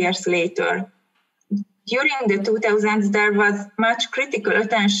 2 years later. During the 2000s, there was much critical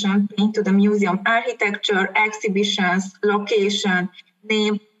attention paid to the museum architecture, exhibitions, location,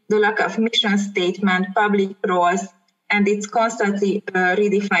 name, the lack of mission statement, public roles, and its constantly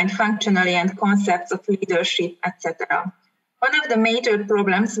redefined functionality and concepts of leadership, etc. One of the major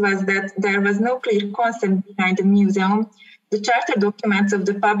problems was that there was no clear concept behind the museum. The charter documents of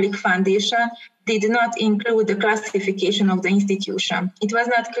the Public Foundation did not include the classification of the institution. It was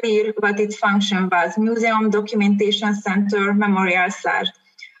not clear what its function was: museum, documentation center, memorial site.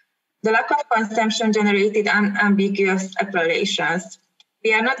 The lack of conception generated unambiguous appellations.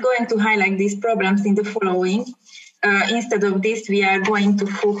 We are not going to highlight these problems in the following. Instead of this, we are going to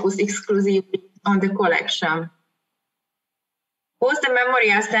focus exclusively on the collection. Both the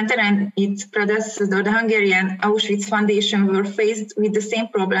Memorial Center and its predecessor, the Hungarian Auschwitz Foundation, were faced with the same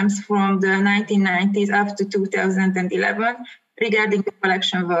problems from the 1990s up to 2011 regarding the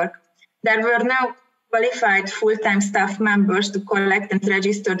collection work. There were no qualified full-time staff members to collect and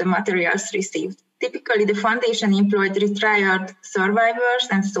register the materials received. Typically, the foundation employed retired survivors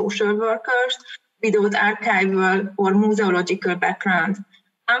and social workers without archival or museological background.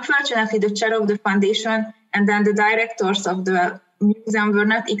 Unfortunately, the chair of the foundation and then the directors of the museum were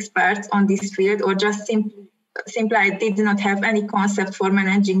not experts on this field, or just simply did not have any concept for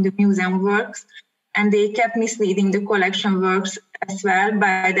managing the museum works, and they kept misleading the collection works as well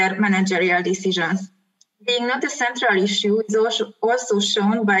by their managerial decisions. Being not a central issue is also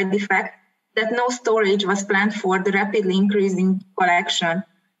shown by the fact that no storage was planned for the rapidly increasing collection.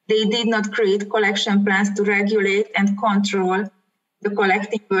 They did not create collection plans to regulate and control the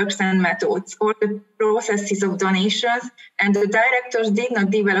collecting works and methods, or the processes of donations, and the directors did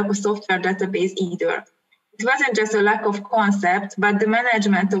not develop a software database either. It wasn't just a lack of concept, but the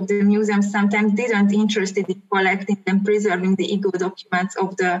management of the museum sometimes didn't interested in collecting and preserving the EGO documents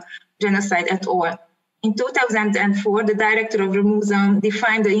of the genocide at all. In 2004, the director of the museum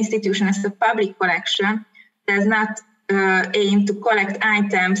defined the institution as a public collection that does not aim to collect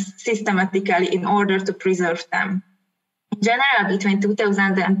items systematically in order to preserve them. In general, between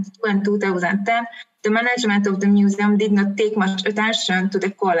 2002 and 2010, the management of the museum did not take much attention to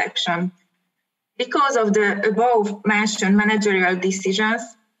the collection. Because of the above-mentioned managerial decisions,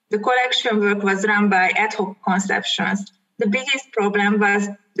 the collection work was run by ad hoc conceptions. The biggest problem was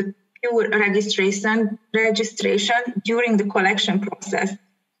the pure registration during the collection process.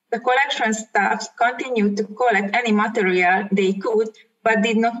 The collection staff continued to collect any material they could, but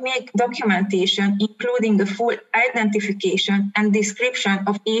did not make documentation, including the full identification and description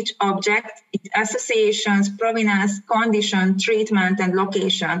of each object, its associations, provenance, condition, treatment, and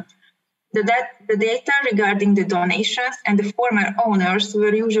location. The data regarding the donations and the former owners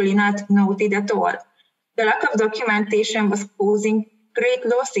were usually not noted at all. The lack of documentation was causing great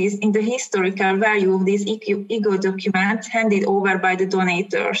losses in the historical value of these EGO documents handed over by the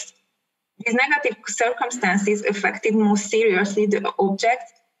donators. These negative circumstances affected most seriously the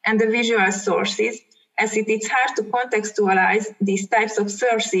objects and the visual sources, as it is hard to contextualize these types of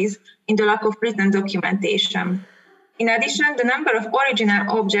sources in the lack of written documentation. In addition, the number of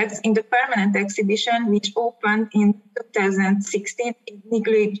original objects in the permanent exhibition, which opened in 2016, is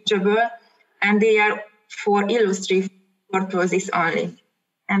negligible, and they are for illustrative purposes only.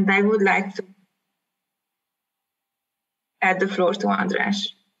 And I would like to add the floor to András.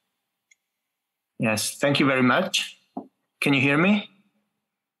 Yes, thank you very much. Can you hear me?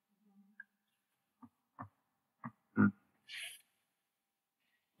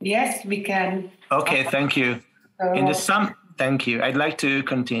 Yes, we can. Okay, thank you. Thank you. I'd like to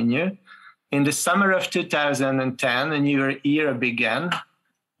continue. In the summer of 2010, a new era began.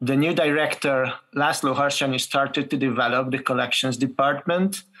 The new director, László Harsányi, started to develop the collections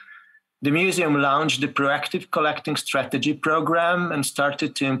department. The museum launched the Proactive Collecting Strategy program and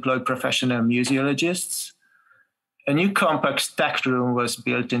started to employ professional museologists. A new compact tech room was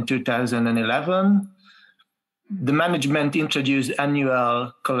built in 2011. The management introduced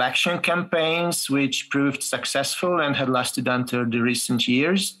annual collection campaigns, which proved successful and had lasted until the recent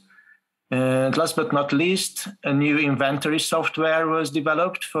years. And last but not least, a new inventory software was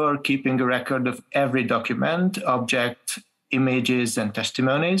developed for keeping a record of every document, object, images, and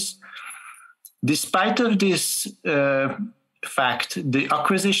testimonies. Despite of this fact, the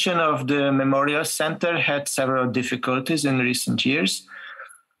acquisition of the Memorial Center had several difficulties in recent years.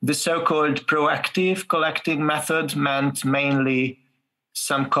 The so-called proactive collecting method meant mainly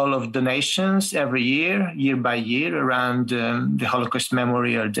some call of donations every year, year by year, around the Holocaust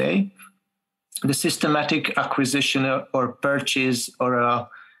Memorial Day. The systematic acquisition or purchase or a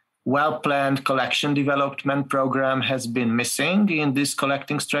well-planned collection development program has been missing in this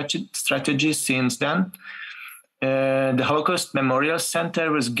collecting strategy since then. The Holocaust Memorial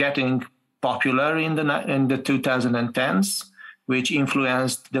Center was getting popular in the 2010s, which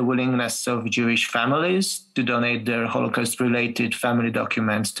influenced the willingness of Jewish families to donate their Holocaust-related family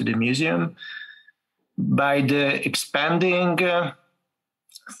documents to the museum. By the expanding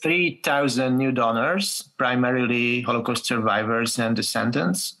 3,000 new donors, primarily Holocaust survivors and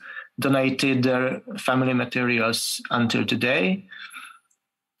descendants, donated their family materials until today.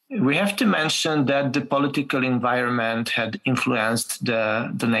 We have to mention that the political environment had influenced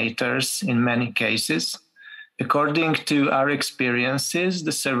the donators in many cases. According to our experiences,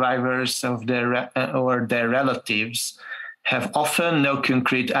 the survivors of their relatives have often no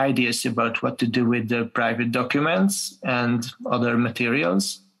concrete ideas about what to do with their private documents and other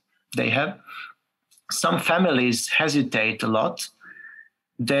materials they have. Some families hesitate a lot.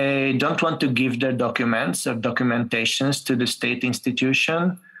 They don't want to give their documents or documentations to the state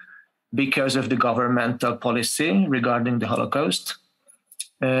institution because of the governmental policy regarding the Holocaust.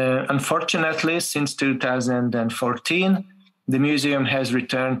 Unfortunately, since 2014, the museum has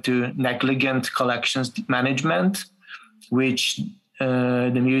returned to negligent collections management, which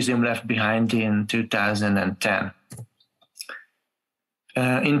the museum left behind in 2010.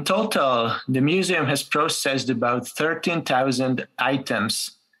 In total, the museum has processed about 13,000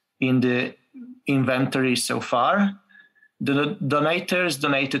 items in the inventory so far. The donators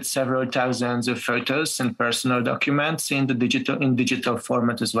donated several thousands of photos and personal documents in digital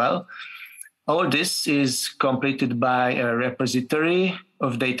format as well. All this is completed by a repository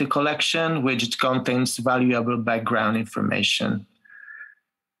of data collection, which contains valuable background information.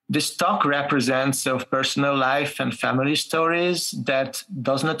 The stock represents of personal life and family stories that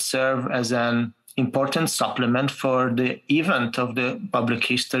does not serve as an important supplement for the event of the public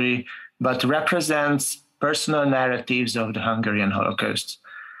history, but represents personal narratives of the Hungarian Holocaust.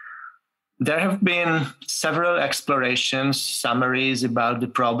 There have been several explorations, summaries about the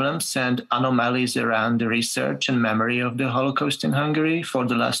problems and anomalies around the research and memory of the Holocaust in Hungary for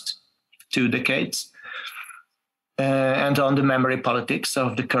the last 2 decades, and on the memory politics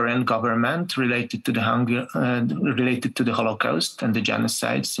of the current government related to the Holocaust and the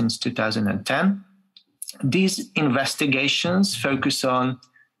genocide since 2010. These investigations focus on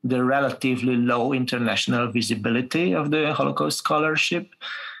the relatively low international visibility of the Holocaust scholarship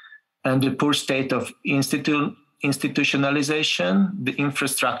and the poor state of institutionalization, the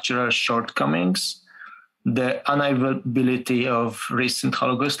infrastructural shortcomings, the unavailability of recent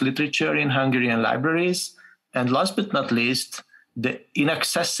Holocaust literature in Hungarian libraries, and last but not least, the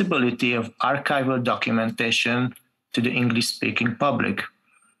inaccessibility of archival documentation to the English-speaking public.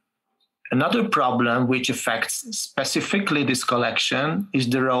 Another problem which affects specifically this collection is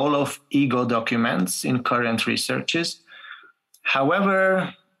the role of ego documents in current researches.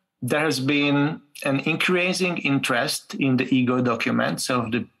 However, there has been an increasing interest in the ego documents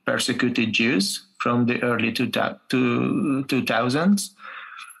of the persecuted Jews from the early 2000s.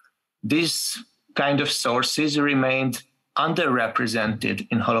 These kind of sources remained underrepresented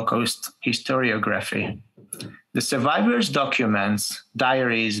in Holocaust historiography. The survivors' documents,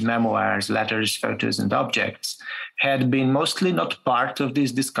 diaries, memoirs, letters, photos, and objects had been mostly not part of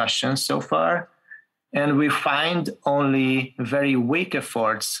these discussions so far, and we find only very weak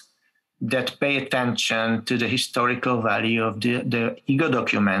efforts that pay attention to the historical value of the ego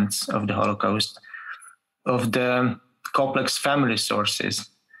documents of the Holocaust, of the complex family sources.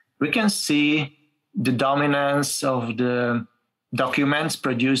 We can see the dominance of the documents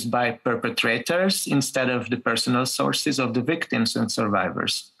produced by perpetrators instead of the personal sources of the victims and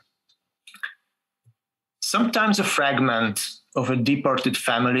survivors. Sometimes a fragment of a deported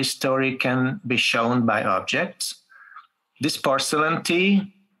family story can be shown by objects. This porcelain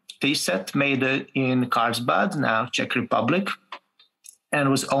tea set made in Karlsbad, now Czech Republic, and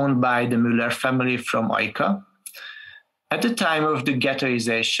was owned by the Müller family from Ojka. At the time of the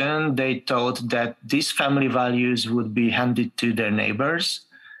ghettoization, they thought that these family values would be handed to their neighbors,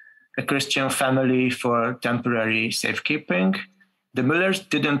 a Christian family for temporary safekeeping. The Müllers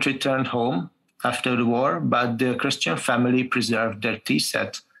didn't return home after the war, but the Christian family preserved their tea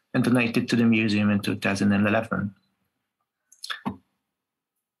set and donated to the museum in 2011.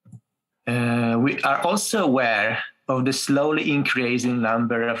 We are also aware of the slowly increasing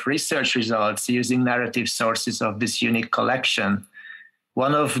number of research results using narrative sources of this unique collection.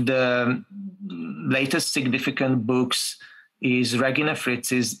 One of the latest significant books is Regina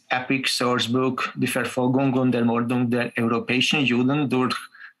Fritz's epic source book, Die Verfolgung und Ermordung der europäischen Juden durch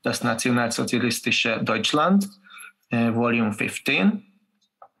das nationalsozialistische Deutschland, volume 15.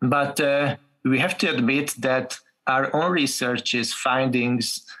 But we have to admit that our own research's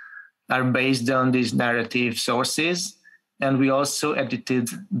findings are based on these narrative sources. And we also edited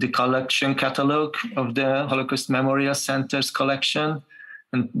the collection catalog of the Holocaust Memorial Center's collection.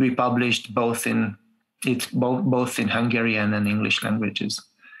 And we published both in Hungarian and English languages.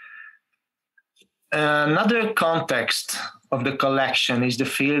 Another context of the collection is the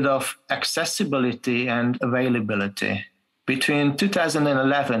field of accessibility and availability. Between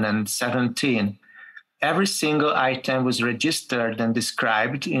 2011 and 2017, every single item was registered and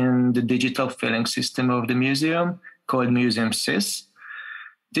described in the digital filing system of the museum called MuseumSys.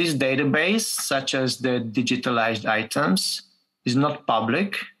 This database, such as the digitalized items, is not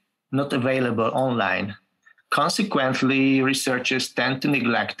public, not available online. Consequently, researchers tend to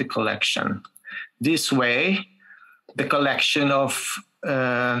neglect the collection. This way, the collection of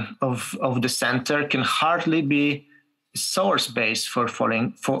the center can hardly be source base for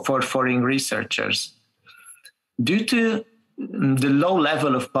foreign researchers. Due to the low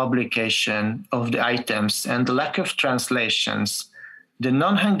level of publication of the items and the lack of translations, the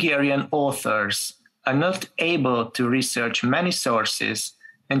non-Hungarian authors are not able to research many sources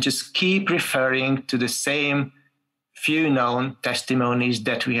and just keep referring to the same few known testimonies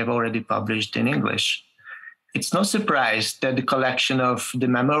that we have already published in English. It's no surprise that the collection of the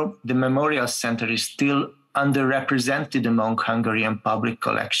Memorial Center is still underrepresented among Hungarian public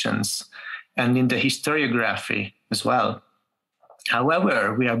collections and in the historiography as well.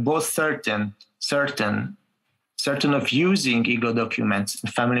 However, we are both certain of using EGO documents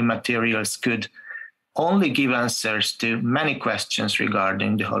and family materials could only give answers to many questions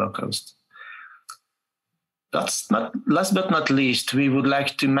regarding the Holocaust. Last but not least, we would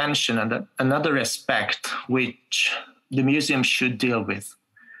like to mention another aspect which the museum should deal with.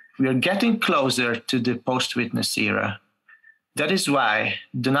 We are getting closer to the post-witness era. That is why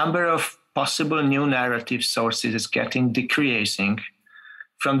the number of possible new narrative sources is getting decreasing.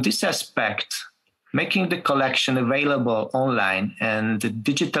 From this aspect, making the collection available online and the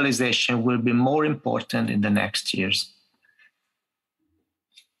digitalization will be more important in the next years.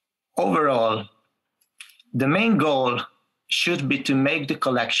 Overall, the main goal should be to make the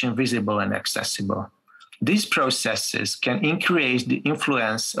collection visible and accessible. These processes can increase the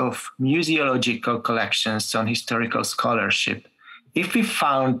influence of museological collections on historical scholarship. If we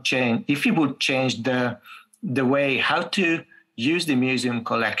would change the way how to use the museum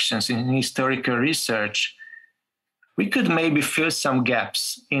collections in historical research, we could maybe fill some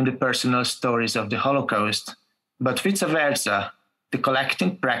gaps in the personal stories of the Holocaust, but vice versa, the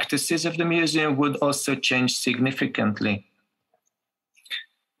collecting practices of the museum would also change significantly.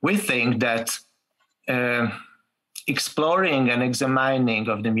 We think that exploring and examining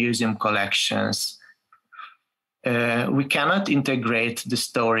of the museum collections, we cannot integrate the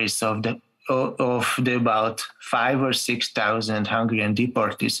stories of the about 5,000 or 6,000 Hungarian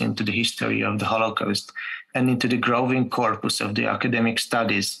deportees into the history of the Holocaust and into the growing corpus of the academic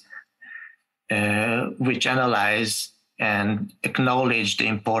studies, which analyze and acknowledge the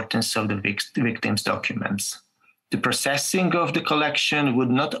importance of the victims' documents. The processing of the collection would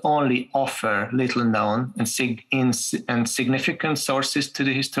not only offer little known and significant sources to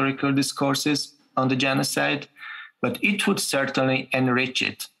the historical discourses on the genocide, but it would certainly enrich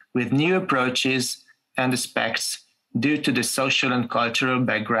it with new approaches and aspects due to the social and cultural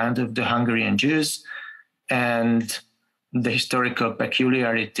background of the Hungarian Jews and the historical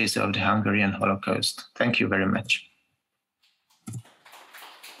peculiarities of the Hungarian Holocaust. Thank you very much.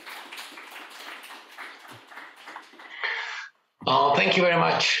 Thank you very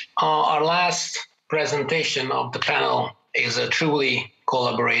much. Our last presentation of the panel is a truly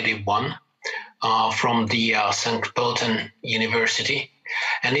collaborative one from the St. Pölten University.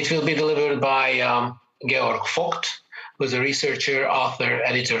 And it will be delivered by Georg Vogt, who is a researcher, author,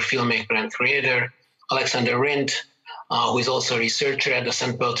 editor, filmmaker, and creator, Alexander Rind, who is also a researcher at the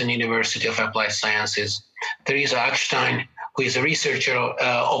St. Pölten University of Applied Sciences, Theresa Eckstein, who is a researcher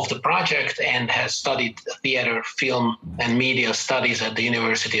of the project and has studied theater, film, and media studies at the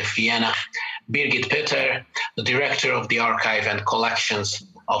University of Vienna, Birgit, the director of the archive and collections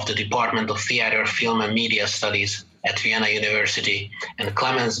of the Department of Theater, Film, and Media Studies at Vienna University, and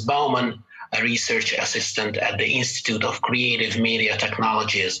Clemens Bauman, a research assistant at the Institute of Creative Media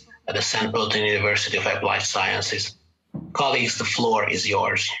Technologies at the St. Pölten University of Applied Sciences. Colleagues, the floor is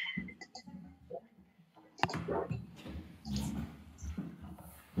yours.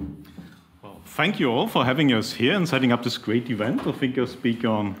 Well, thank you all for having us here and setting up this great event. I think I speak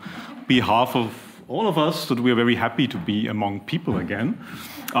on behalf of all of us that we are very happy to be among people again.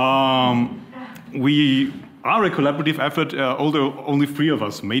 We are a collaborative effort, although only 3 of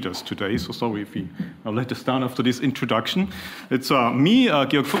us made us today, so sorry if we let us down after this introduction. It's me,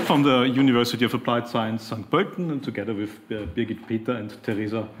 Georg Fuchs from the University of Applied Science, St. Pölten, and together with Birgit Peter and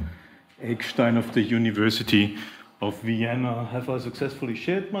Theresa Eckstein of the University of Vienna. Have I successfully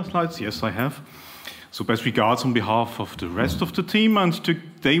shared my slides? Yes, I have. So best regards on behalf of the rest of the team, and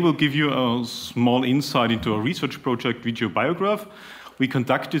today we'll give you a small insight into our research project, Video Biograph. We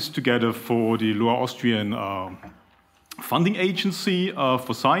conduct this together for the Lower Austrian Funding Agency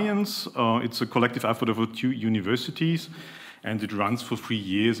for Science. It's a collective effort of 2 universities, and it runs for 3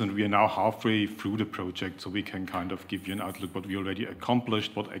 years, and we are now halfway through the project, so we can kind of give you an outlook what we already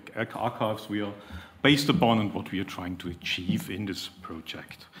accomplished, what archives we are based upon, and what we are trying to achieve in this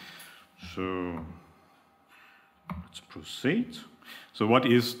project. So let's proceed. So what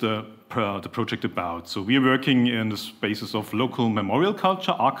is the project about? So we are working in the spaces of local memorial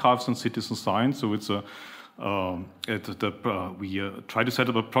culture, archives, and citizen science. So it's we try to set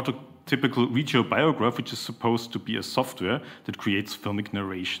up a prototypical regional biograph, which is supposed to be a software that creates filmic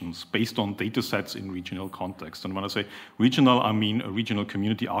narrations based on data sets in regional context. And when I say regional, I mean regional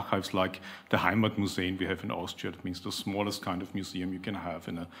community archives like the Heimatmuseum we have in Austria. That means the smallest kind of museum you can have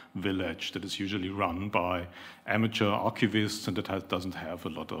in a village that is usually run by amateur archivists and that doesn't have a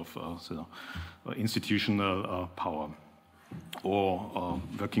lot of institutional power or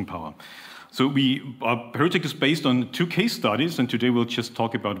working power. So our project is based on 2 case studies, and today we'll just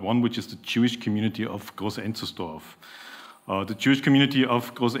talk about one, which is the Jewish community of Groß-Enzersdorf. The Jewish community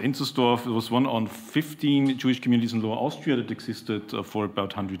of Groß-Enzersdorf was one on 15 Jewish communities in Lower Austria that existed for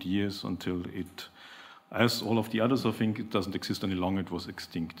about 100 years until it, as all of the others, I think, it doesn't exist any longer. It was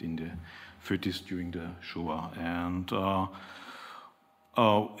extinct in the 30s during the Shoah. And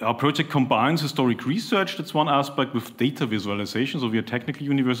our project combines historic research, that's one aspect, with data visualization. So we are a technical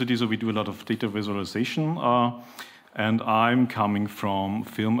university, so we do a lot of data visualization. And I'm coming from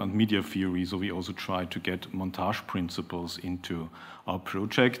film and media theory, so we also try to get montage principles into our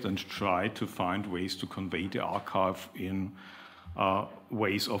project and try to find ways to convey the archive in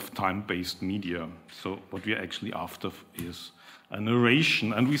ways of time-based media. So what we are actually after is a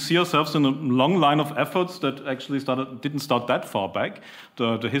narration. And we see ourselves in a long line of efforts that actually didn't start that far back.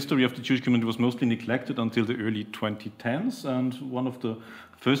 The history of the Jewish community was mostly neglected until the early 2010s, and one of the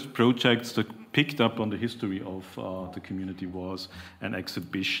first projects that picked up on the history of the community was an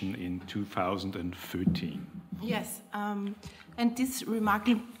exhibition in 2013. Yes, and this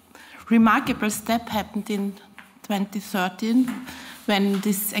remarkable step happened in 2013 when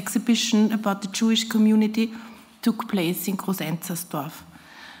this exhibition about the Jewish community took place in Groß-Enzersdorf.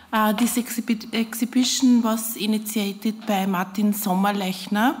 This exhibition was initiated by Martin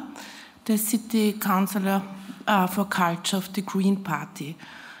Sommerlechner, the city councillor for culture of the Green Party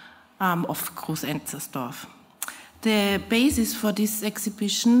of Groß-Enzersdorf. The basis for this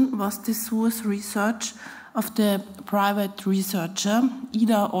exhibition was the source research of the private researcher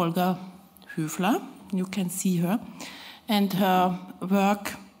Ida Olga Höfler, you can see her, and her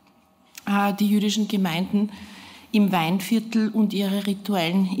work Die jüdischen Gemeinden im Weinviertel und ihre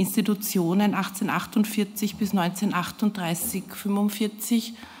rituellen Institutionen 1848 bis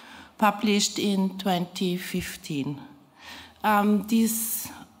 1938-45, published in 2015. These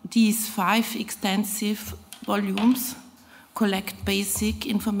 5 extensive volumes collect basic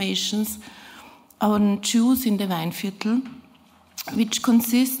informations on Jews in the Weinviertel, which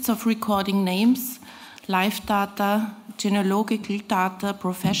consists of recording names, life data, genealogical data,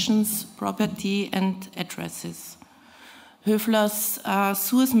 professions, property, and addresses. Höfler's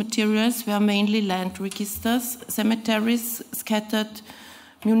source materials were mainly land registers, cemeteries, scattered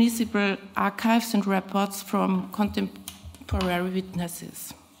municipal archives, and reports from contemporary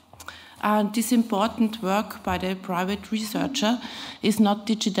witnesses. This important work by the private researcher is not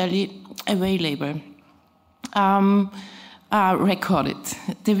digitally available. are recorded.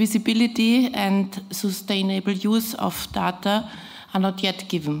 The visibility and sustainable use of data are not yet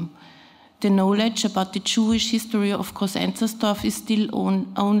given. The knowledge about the Jewish history of Groß-Enzersdorf is still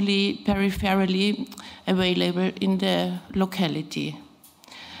only peripherally available in the locality.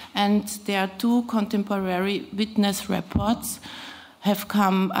 And there are two contemporary witness reports have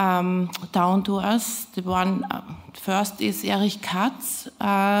come down to us. The one first is Erich Katz,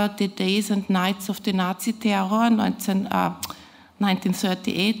 The Days and Nights of the Nazi Terror,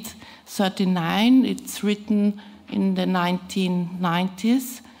 1938-39. It's written in the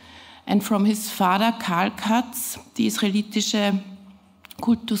 1990s. And from his father, Karl Katz, die israelitische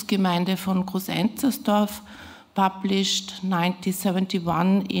Kultusgemeinde von Groß-Enzersdorf, published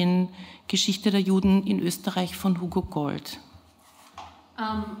 1971 in Geschichte der Juden in Österreich von Hugo Gold.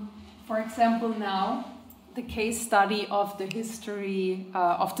 For example, now, the case study of the history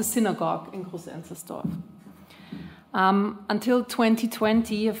of the synagogue in Groß-Enzersdorf. Until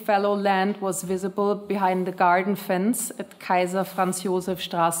 2020, a fallow land was visible behind the garden fence at Kaiser Franz Josef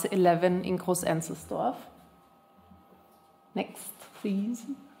Straße 11 in Groß-Enzersdorf. Next, please.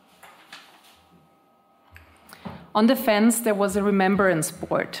 On the fence, there was a remembrance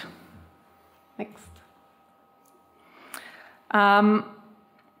board. Next.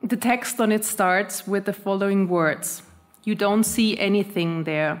 The text on it starts with the following words: "You don't see anything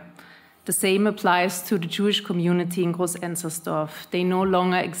there. The same applies to the Jewish community in Groß-Enzersdorf. They no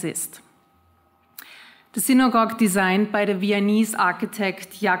longer exist." The synagogue, designed by the Viennese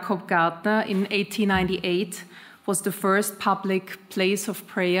architect Jakob Gartner in 1898, was the first public place of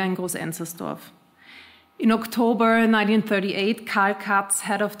prayer in Groß-Enzersdorf. In October 1938, Karl Katz,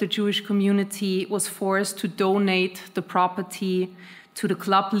 head of the Jewish community, was forced to donate the property to the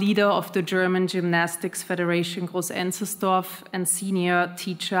club leader of the German Gymnastics Federation Groß-Enzersdorf and senior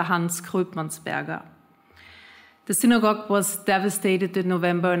teacher Hans Kröpmansberger. The synagogue was devastated in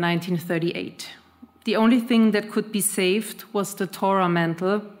November 1938. The only thing that could be saved was the Torah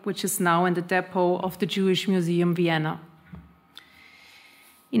mantle, which is now in the depot of the Jewish Museum Vienna.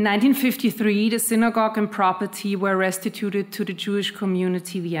 In 1953, the synagogue and property were restituted to the Jewish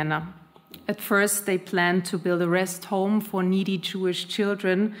community Vienna. At first, they planned to build a rest home for needy Jewish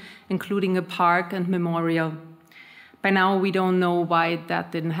children, including a park and memorial. By now, we don't know why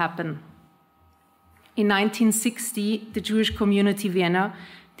that didn't happen. In 1960, the Jewish community Vienna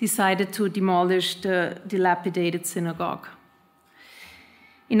decided to demolish the dilapidated synagogue.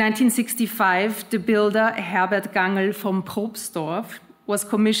 In 1965, the builder Herbert Gangl from Probstdorf was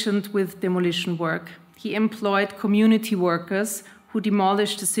commissioned with demolition work. He employed community workers who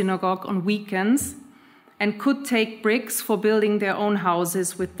demolished the synagogue on weekends and could take bricks for building their own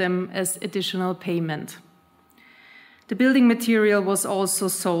houses with them as additional payment. The building material was also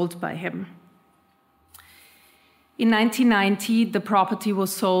sold by him. In 1990, the property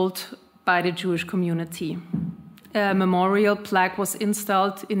was sold by the Jewish community. A memorial plaque was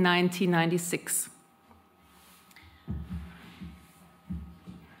installed in 1996.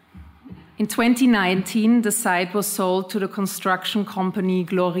 In 2019, the site was sold to the construction company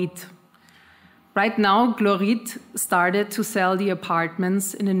Glorit. Right now, Glorit started to sell the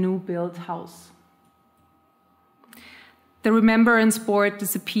apartments in a new built house. The remembrance board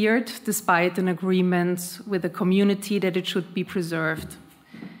disappeared despite an agreement with the community that it should be preserved.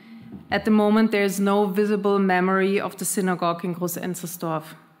 At the moment, there is no visible memory of the synagogue in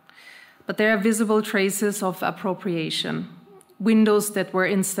Groß-Enzersdorf, but there are visible traces of appropriation. Windows that were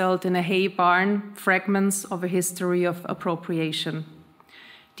installed in a hay barn, fragments of a history of appropriation.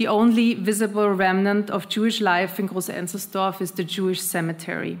 The only visible remnant of Jewish life in Groß-Enzersdorf is the Jewish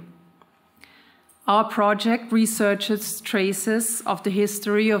cemetery. Our project researches traces of the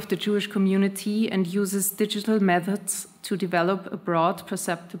history of the Jewish community and uses digital methods to develop a broad,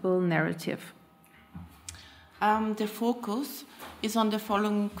 perceptible narrative. The focus is on the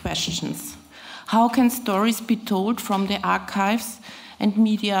following questions. How can stories be told from the archives and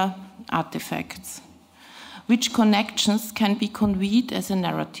media artifacts? Which connections can be conveyed as a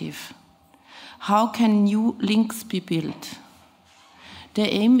narrative? How can new links be built? The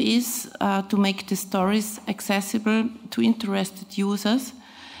aim is to make the stories accessible to interested users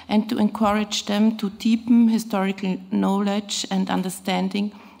and to encourage them to deepen historical knowledge and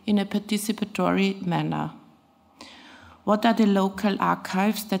understanding in a participatory manner. What are the local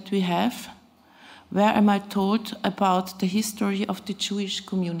archives that we have? Where am I told about the history of the Jewish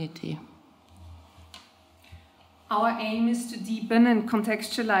community? Our aim is to deepen and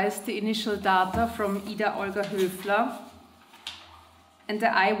contextualize the initial data from Ida Olga Höfler and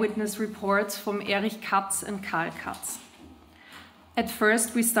the eyewitness reports from Erich Katz and Karl Katz. At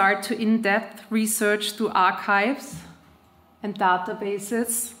first, we start to in-depth research through archives, and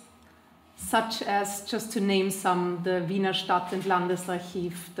databases, such as, just to name some, the Wiener Stadt- und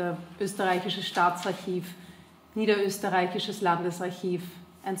Landesarchiv, the Österreichische Staatsarchiv, Niederösterreichisches Landesarchiv,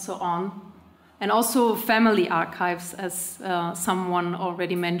 and so on. And also family archives, as someone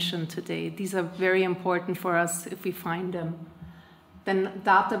already mentioned today. These are very important for us if we find them. Then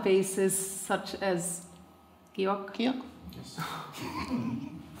databases such as Georg? Yes.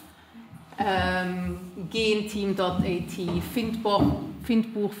 Genteam.at,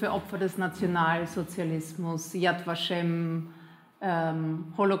 Findbuch für Opfer des Nationalsozialismus, Yad Vashem,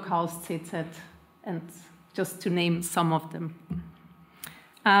 Holocaust CZ, and just to name some of them.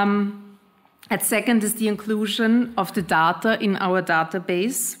 At second is the inclusion of the data in our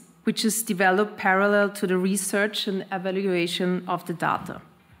database, which is developed parallel to the research and evaluation of the data.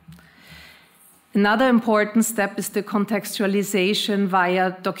 Another important step is the contextualization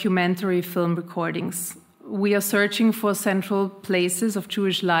via documentary film recordings. We are searching for central places of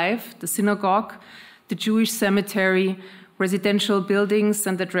Jewish life, the synagogue, the Jewish cemetery, residential buildings,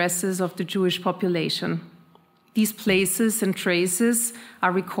 and addresses of the Jewish population. These places and traces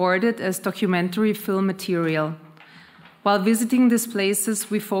are recorded as documentary film material. While visiting these places,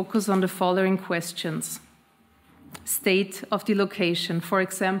 we focus on the following questions. State of the location, for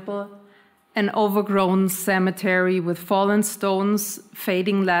example, an overgrown cemetery with fallen stones,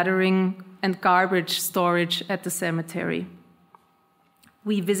 fading lettering, and garbage storage at the cemetery.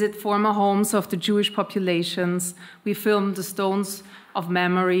 We visit former homes of the Jewish populations. We film the stones of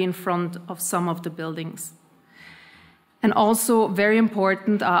memory in front of some of the buildings. And also very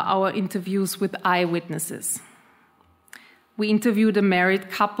important are our interviews with eyewitnesses. We interviewed a married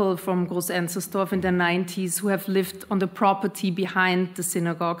couple from Groß-Enzersdorf in the 90s who have lived on the property behind the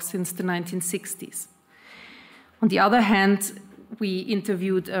synagogue since the 1960s. On the other hand, we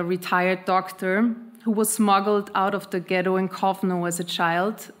interviewed a retired doctor who was smuggled out of the ghetto in Kovno as a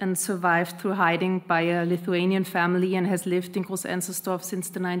child and survived through hiding by a Lithuanian family and has lived in Groß-Enzersdorf since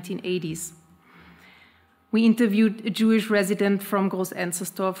the 1980s. We interviewed a Jewish resident from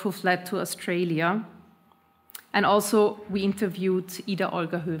Groß-Enzersdorf who fled to Australia. And also, we interviewed Ida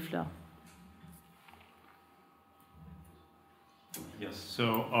Olga Höfler. Yes,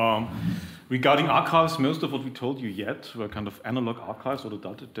 so regarding archives, most of what we told you yet were kind of analog archives or the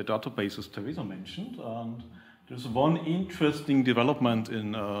databases Theresa mentioned. And there's one interesting development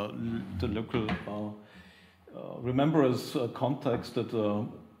in the local remembrance context that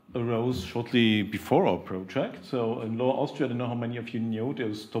arose shortly before our project. So in Lower Austria, I don't know how many of you know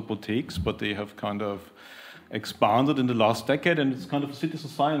those topotheks, but they have kind of expanded in the last decade, and it's kind of a citizen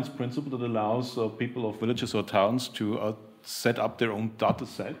science principle that allows people of villages or towns to set up their own data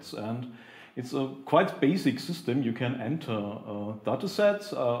sets. And it's a quite basic system. You can enter data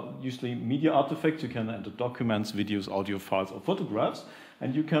sets, usually media artifacts. You can enter documents, videos, audio files, or photographs,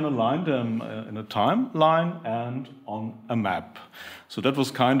 and you can align them in a timeline and on a map. So that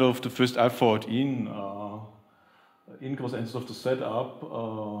was kind of the first effort in Groß-Enzersdorf to set up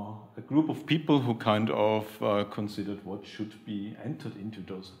a group of people who kind of considered what should be entered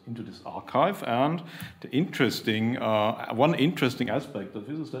into this archive. And the interesting one interesting aspect of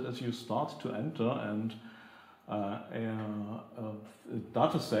this is that as you start to enter and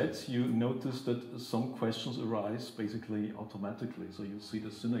data sets, you notice that some questions arise basically automatically. So you see the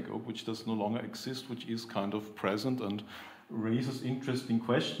synagogue, which does no longer exist, which is kind of present and raises interesting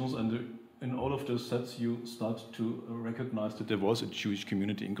questions. And in all of those sets, you start to recognize that there was a Jewish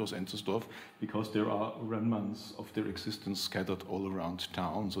community in Groß-Enzersdorf because there are remnants of their existence scattered all around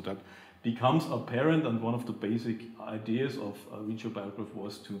town. So that becomes apparent, and one of the basic ideas of Regiobiograph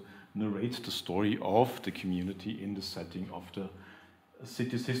was to narrate the story of the community in the setting of the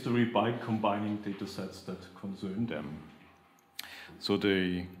city's history by combining data sets that concern them. So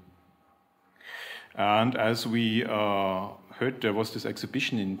and as we heard, there was this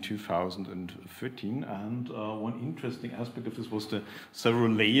exhibition in 2013, and one interesting aspect of this was the several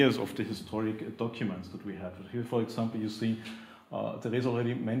layers of the historic documents that we have. Here, for example, you see, Theresa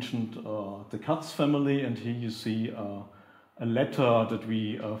already mentioned the Katz family, and here you see a letter that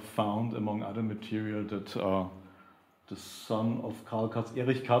we found among other material that the son of Karl Katz,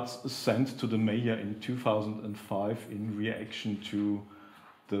 Erich Katz, sent to the mayor in 2005 in reaction to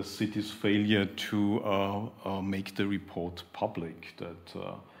the city's failure to make the report public. That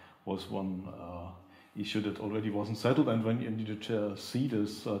was one issue that already wasn't settled. And when you see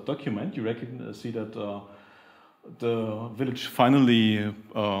this document, you see that the village finally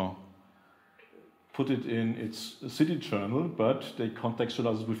put it in its city journal, but they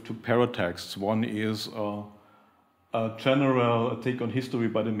contextualize it with two paratexts. One is a general take on history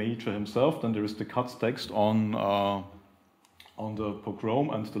by the mayor himself. Then there is the Katz text on on the pogrom,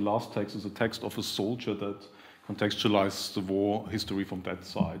 and the last text is a text of a soldier that contextualizes the war history from that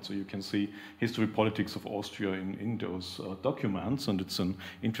side. So you can see history politics of Austria in those documents, and it's an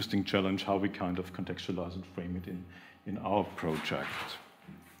interesting challenge how we kind of contextualize and frame it in our project.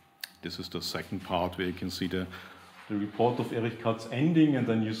 This is the second part where you can see the report of Erich Katz's ending, and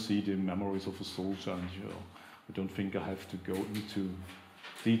then you see the memories of a soldier, and I don't think I have to go into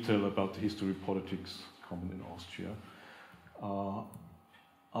detail about the history politics common in Austria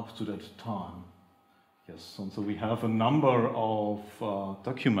up to that time. Yes, and so we have a number of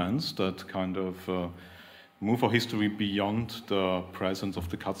documents that kind of move our history beyond the presence of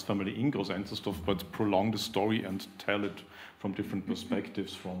the Katz family in Groß-Enzersdorf, but prolong the story and tell it from different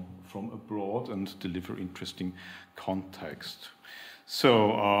perspectives from abroad and deliver interesting context.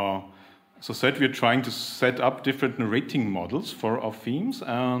 So, as I said, we're trying to set up different narrating models for our themes,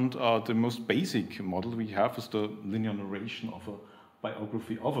 and the most basic model we have is the linear narration of a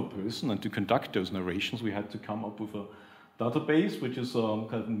biography of a person, and to conduct those narrations we had to come up with a database, which is a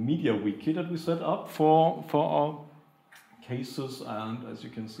kind of media wiki that we set up for our cases, and as you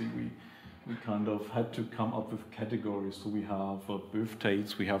can see we kind of had to come up with categories. So we have birth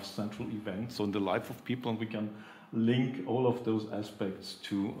dates, we have central events, so in the life of people, and we can link all of those aspects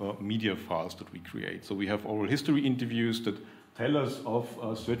to media files that we create. So we have oral history interviews that tell us of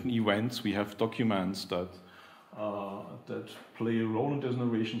certain events, we have documents that play a role in those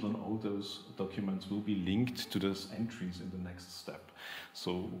narrations, and all those documents will be linked to those entries in the next step.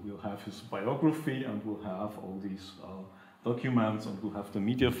 So we'll have his biography, and we'll have all these documents, and we'll have the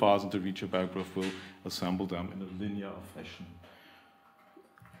media files, and the reader biographer will assemble them in a linear fashion.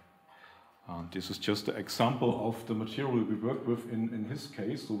 And this is just an example of the material we work with in his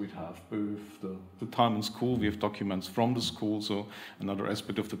case. So we have both the time in school, we have documents from the school. So another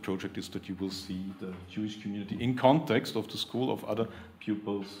aspect of the project is that you will see the Jewish community in context of the school, of other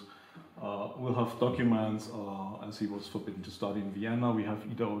pupils. We'll have documents as he was forbidden to study in Vienna. We have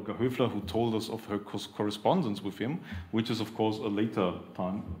Ida Olga Höfler, who told us of her correspondence with him, which is of course a later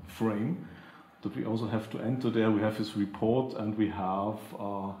time frame that we also have to enter there. We have his report, and we have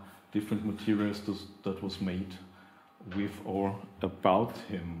different materials that was made with or about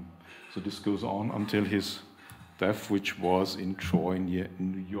him. So this goes on until his death, which was in Troy near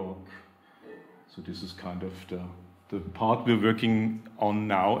New York. So this is kind of the part we're working on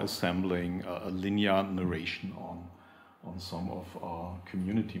now, assembling a linear narration on some of our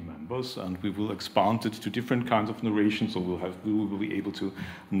community members, and we will expand it to different kinds of narration, so we will be able to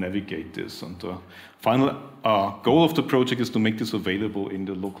navigate this. And the final goal of the project is to make this available in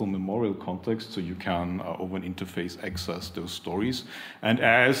the local memorial context, so you can, over an interface, access those stories. And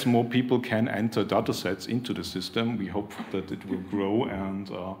as more people can enter data sets into the system, we hope that it will grow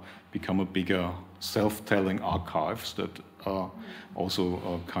and become a bigger self-telling archives that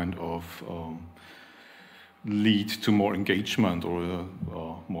also kind of lead to more engagement or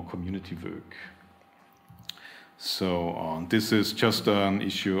more community work. So this is just an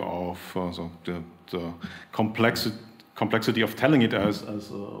issue of the complexity of telling it as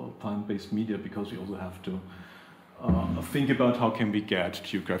a time-based media, because we also have to think about how can we get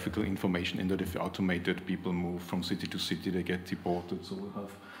geographical information in that if automated people move from city to city, they get deported. So we'll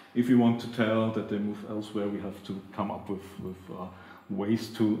have, if we want to tell that they move elsewhere, we have to come up with ways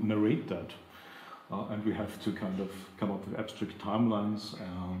to narrate that. And we have to kind of come up with abstract timelines,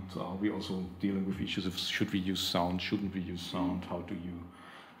 and we're also dealing with issues of should we use sound, shouldn't we use sound, how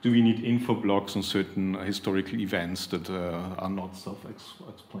do we need info blocks on certain historical events that are not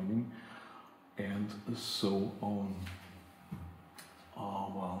self-explaining, and so on.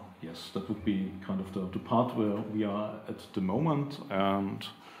 Well, yes, that would be kind of the part where we are at the moment, and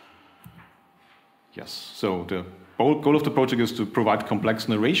yes, so the goal of the project is to provide complex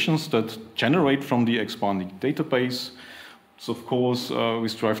narrations that generate from the expanding database. So of course, we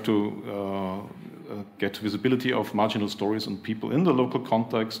strive to get visibility of marginal stories and people in the local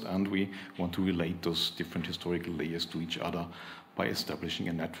context, and we want to relate those different historical layers to each other by establishing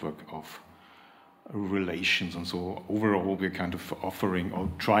a network of relations. And so overall, we're kind of offering or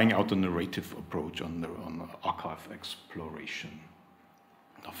trying out a narrative approach on archive exploration.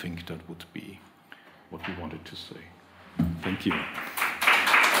 I think that would be what we wanted to say. Thank you.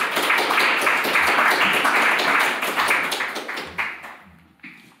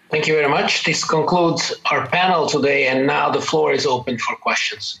 Thank you very much. This concludes our panel today, and now the floor is open for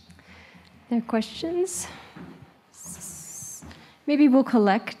questions. There are questions? Maybe we'll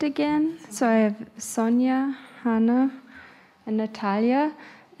collect again. So I have Sonia, Hannah, and Natalia.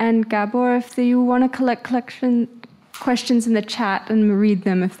 And Gábor, if you want to collect questions in the chat and read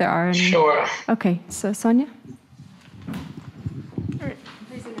them if there are any. Sure. Okay, so Sonia?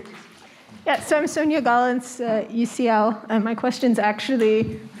 Yeah, so I'm Sonia Gollins, UCL, and my question's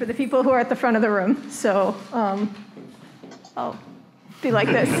actually for the people who are at the front of the room. So I'll be like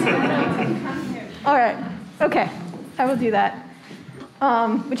this. All right, okay, I will do that,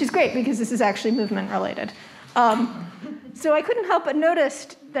 which is great because this is actually movement related. So I couldn't help but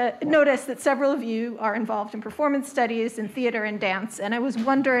notice that several of you are involved in performance studies and theater and dance, and I was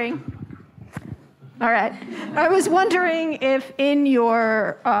wondering, if in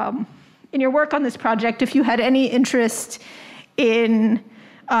your work on this project, if you had any interest in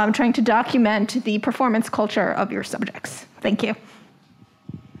trying to document the performance culture of your subjects. Thank you.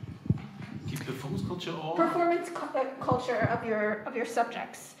 The performance culture or? Performance culture of your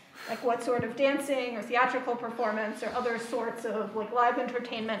subjects. Like what sort of dancing or theatrical performance or other sorts of like live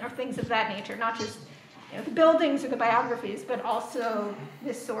entertainment or things of that nature, not just the buildings or the biographies, but also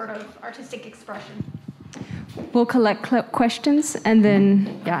this sort of artistic expression. We'll collect questions and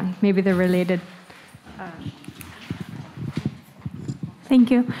then, maybe they're related. Thank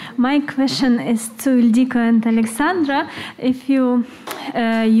you. My question is to Ildikó and Alexandra. If you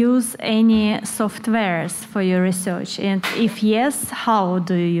use any softwares for your research, and if yes, how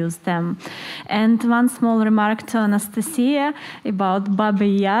do you use them? And one small remark to Anastasia about Babi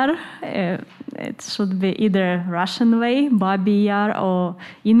Yar. It should be either Russian way, Babi Yar, or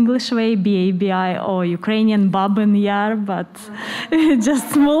English way, B-A-B-I, or Ukrainian Babin Yar, but just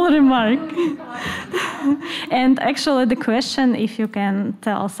small remark. And actually the question, if you can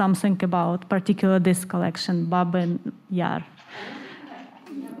tell something about particular this collection, Babin Yar.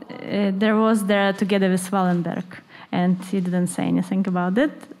 There was there together with Wallenberg, and he didn't say anything about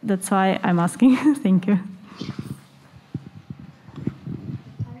it. That's why I'm asking. Thank you.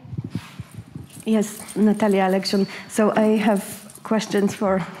 Yes, Natalia Alexion. So I have questions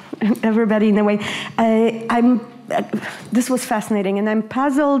for everybody in a way. This was fascinating, and I'm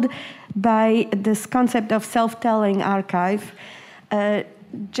puzzled by this concept of self-telling archive.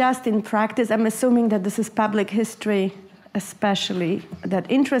 Just in practice, I'm assuming that this is public history especially that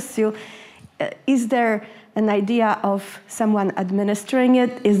interests you. Is there an idea of someone administering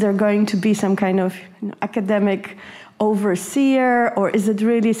it? Is there going to be some kind of academic overseer, or is it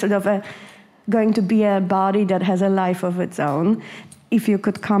really sort of going to be a body that has a life of its own? If you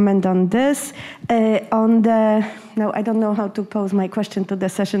could comment on this. No, I don't know how to pose my question to the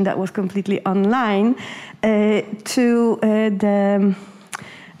session that was completely online, to the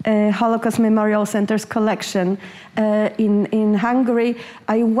Holocaust Memorial Center's collection in Hungary.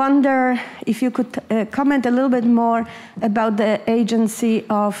 I wonder if you could comment a little bit more about the agency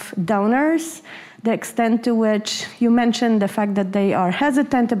of donors, the extent to which you mentioned the fact that they are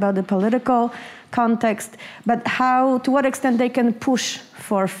hesitant about the political context, but to what extent they can push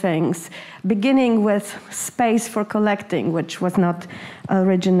for things, beginning with space for collecting, which was not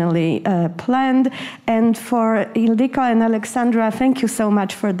originally planned. And for Ildikó and Alexandra, thank you so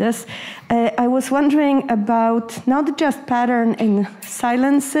much for this. I was wondering about not just pattern in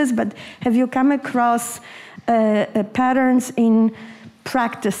silences, but have you come across patterns in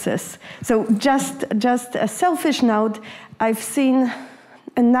practices? So just a selfish note, I've seen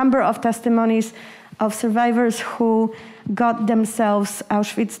a number of testimonies of survivors who got themselves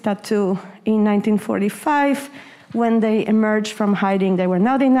Auschwitz tattoo in 1945 when they emerged from hiding. They were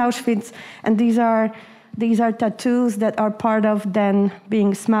not in Auschwitz, and these are tattoos that are part of then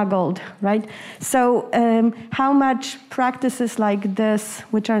being smuggled, right? So how much practices like this,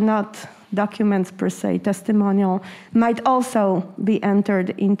 which are not documents per se, testimonial, might also be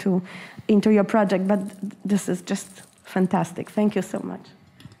entered into your project? But this is just fantastic. Thank you so much.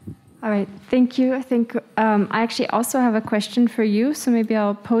 All right, thank you. I think I actually also have a question for you, so maybe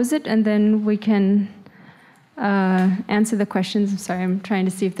I'll pose it and then we can answer the questions. I'm sorry, I'm trying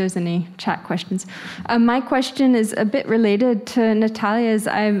to see if there's any chat questions. My question is a bit related to Natalia's.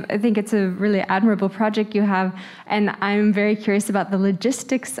 I think it's a really admirable project you have, and I'm very curious about the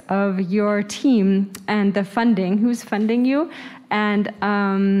logistics of your team and the funding. Who's funding you? And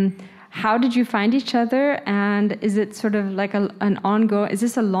how did you find each other? And is it sort of like an ongoing, is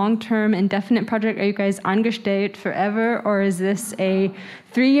this a long-term, indefinite project? Are you guys angestellt forever? Or is this a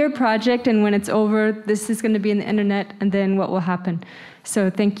 3-year project, and when it's over, this is going to be in the internet, and then what will happen? So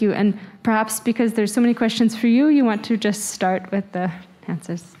thank you. And perhaps because there's so many questions for you, you want to just start with the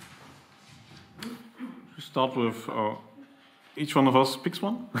answers. We start with each one of us picks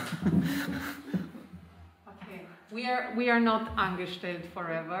one. We are not angestellt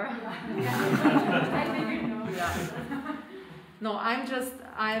forever. No, I'm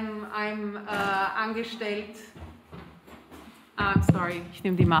angestellt. I'm sorry, ich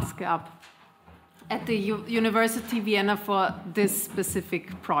nehme die Maske ab. At the University of Vienna for this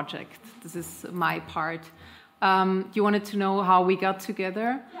specific project. This is my part. You wanted to know how we got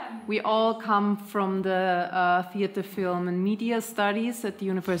together? Yeah. We all come from the Theatre, Film and Media Studies at the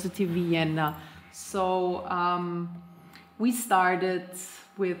University of Vienna. So we started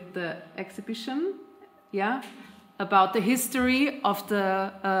with the exhibition, yeah, about the history of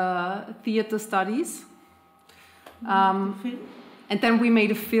the theatre studies. And then we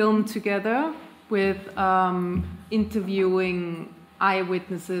made a film together with interviewing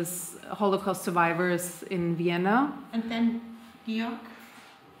eyewitnesses, Holocaust survivors in Vienna. And then Georg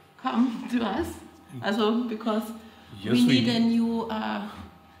come to us, also because we need a new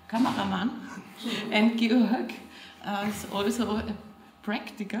cameraman. And Georg is also a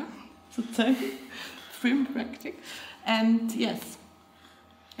practiker, sozusagen, film practic. And yes,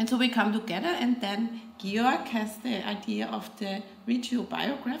 and so we come together, and then Georg has the idea of the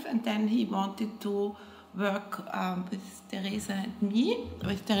regiobiograph, and then he wanted to work with Theresa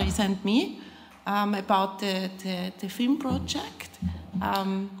and me, about the film project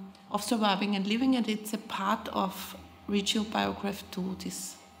of Surviving and Living, and it's a part of regiobiograph to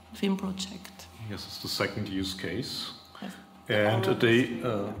this film project. Yes, it's the second use case. Yes. And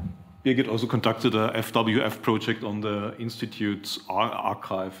Birgit also conducted a FWF project on the Institute's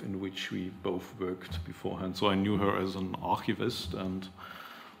archive in which we both worked beforehand. So I knew her as an archivist, and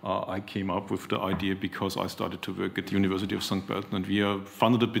I came up with the idea because I started to work at the University of St. Pölten, and we are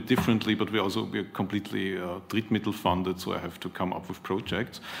funded a bit differently, but we're completely Drittmittel funded, so I have to come up with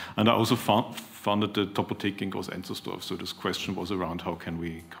projects. And I also funded the Topothek in Groß-Enzersdorf, so this question was around how can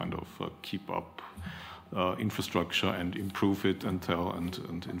we kind of keep up infrastructure and improve it and tell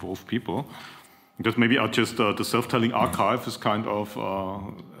and involve people. Because maybe the self-telling archive is kind of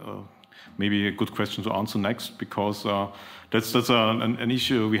maybe a good question to answer next, because that's an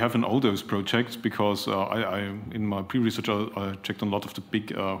issue we have in all those projects, because I in my pre-research I checked on a lot of the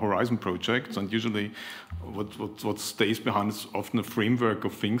big Horizon projects, and usually what stays behind is often a framework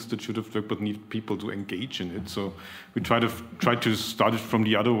of things that should have worked but need people to engage in it. So we try to start it from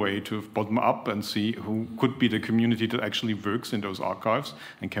the other way, to bottom up and see who could be the community that actually works in those archives,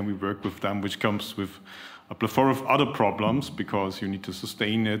 and can we work with them, which comes with a plethora of other problems, because you need to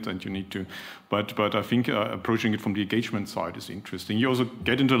sustain it and you need to, but I think approaching it from the engagement side is interesting. You also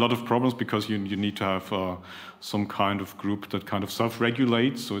get into a lot of problems because you need to have some kind of group that kind of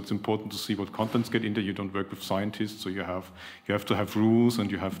self-regulates, so it's important to see what contents get in there. You don't work with scientists, so you have to have rules,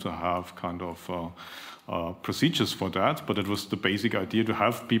 and you have to have kind of procedures for that, but it was the basic idea to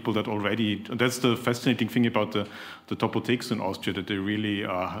have people that already, that's the fascinating thing about the topotheks in Austria, that they really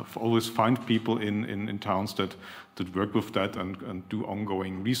always find people in towns that work with that and do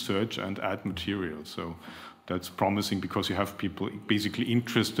ongoing research and add material. So that's promising, because you have people basically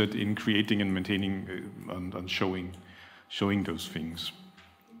interested in creating and maintaining and showing those things.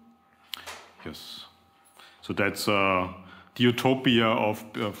 Yes. So that's the utopia of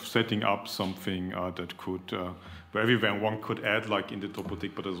setting up something that could, where everyone could add, like in the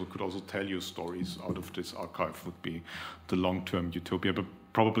Topothek, but also could also tell you stories out of this archive, would be the long-term utopia. But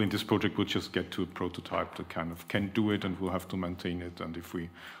probably in this project we'll just get to a prototype that kind of can do it, and we'll have to maintain it. And if we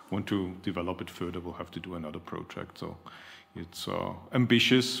want to develop it further, we'll have to do another project. So it's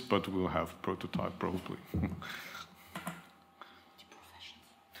ambitious, but we'll have a prototype probably.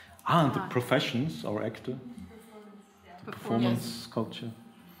 The professions, our actor. Performance culture.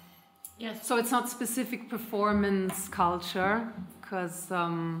 Yes. So it's not specific performance culture, because,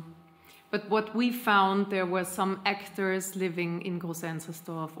 but what we found, there were some actors living in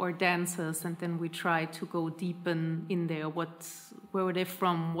Groß-Enzersdorf, or dancers, and then we tried to go deep in there. Where were they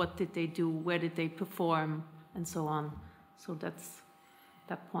from? What did they do? Where did they perform? And so on. So that's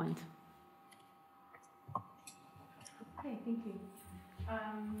that point. Okay, thank you.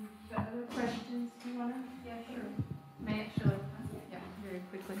 The other questions, do you want to? Yeah, sure. May I actually? Yeah, very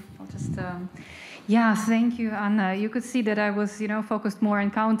quickly. I'll just, yeah, thank you, Anna. You could see that I was, focused more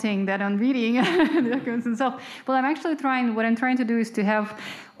on counting than on reading the documents themselves. Well, what I'm trying to do is to have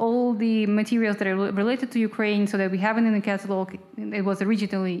all the materials that are related to Ukraine, so that we have it in the catalog. It was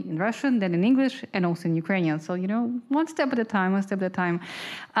originally in Russian, then in English, and also in Ukrainian. So, one step at a time,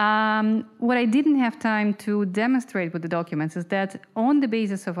 What I didn't have time to demonstrate with the documents is that on the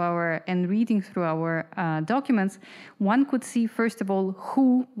basis of and reading through our documents, one could see, first of all,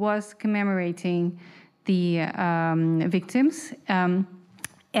 who was commemorating the victims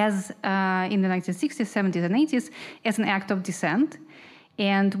as in the 1960s, 70s, and 80s as an act of dissent.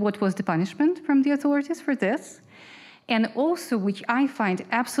 And what was the punishment from the authorities for this? And also, which I find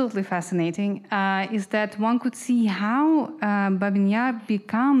absolutely fascinating, is that one could see how Babyn Yar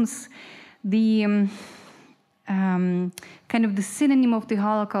becomes the kind of the synonym of the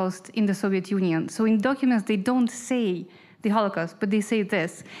Holocaust in the Soviet Union. So in documents, they don't say the Holocaust, but they say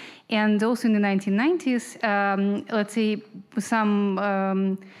this. And also in the 1990s, let's say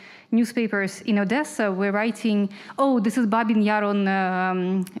some newspapers in Odessa were writing, oh, this is Babin Yar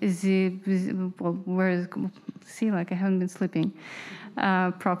on, see, like I haven't been sleeping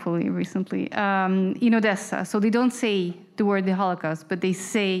properly recently, in Odessa. So they don't say the word the Holocaust, but they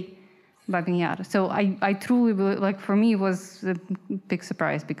say Babin Yar. So I truly, like for me, it was a big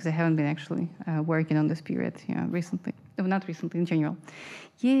surprise because I haven't been actually working on this period recently. No, not recently, in general.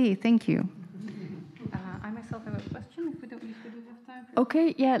 Yay, thank you. I myself have a question, if we do have time.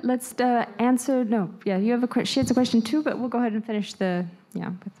 Okay, yeah, let's answer, no, yeah, you have a question, she has a question too, but we'll go ahead and finish the, with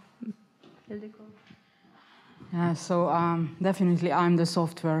Ildikó. Yeah, so definitely I'm the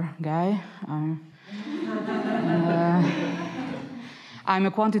software guy. I'm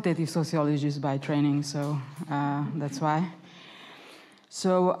a quantitative sociologist by training, so that's why.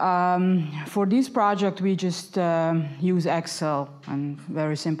 So for this project, we just use Excel and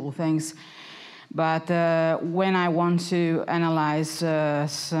very simple things. But when I want to analyze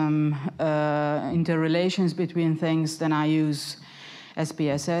some interrelations between things, then I use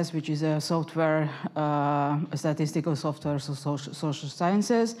SPSS, which is a software, a statistical software for social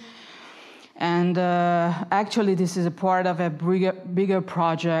sciences. And actually, this is a part of a bigger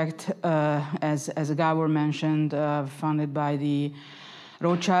project, as Gábor mentioned, funded by the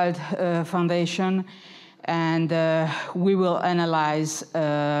Rothschild Foundation. And we will analyze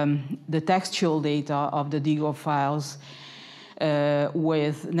the textual data of the DEGOB files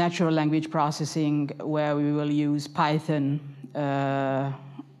with natural language processing, where we will use Python,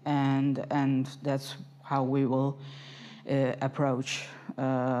 and that's how we will approach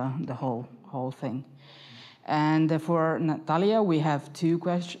the whole thing. And for Natalia, we have two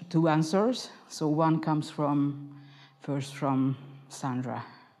answers. So one comes first from Sandra.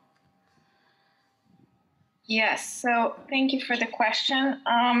 Yes, so thank you for the question.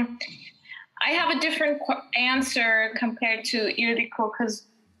 I have a different answer compared to Ildikó because,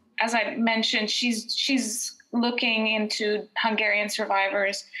 as I mentioned, she's looking into Hungarian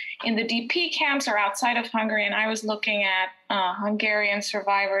survivors in the DP camps or outside of Hungary, and I was looking at Hungarian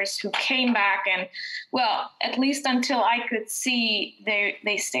survivors who came back and, well, at least until I could see,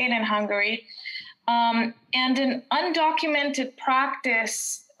 they stayed in Hungary. And an undocumented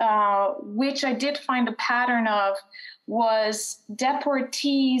practice, which I did find a pattern of, was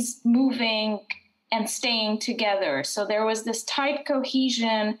deportees moving and staying together. So there was this tight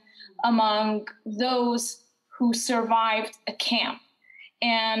cohesion among those who survived a camp.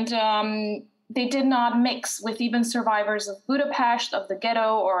 And they did not mix with even survivors of Budapest, of the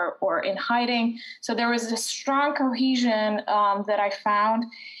ghetto, or in hiding. So there was this strong cohesion that I found.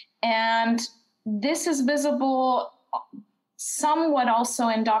 And this is visible somewhat also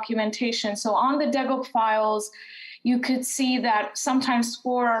in documentation. So on the DEGOB files, you could see that sometimes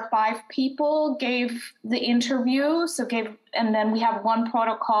 4 or 5 people gave the interview. And then we have one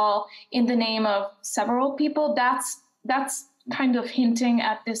protocol in the name of several people. That's kind of hinting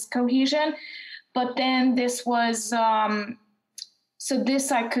at this cohesion. But then this was, so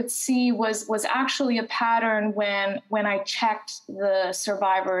this I could see was actually a pattern when I checked the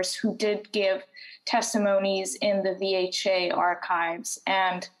survivors who did give testimonies in the VHA archives,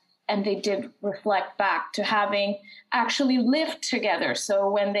 and they did reflect back to having actually lived together.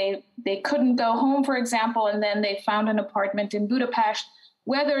 So when they couldn't go home, for example, and then they found an apartment in Budapest,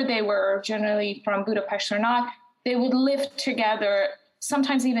 whether they were originally from Budapest or not, they would live together,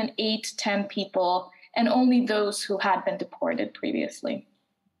 sometimes even 8, 10 people, and only those who had been deported previously.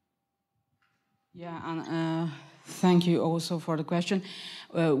 Yeah, and thank you also for the question.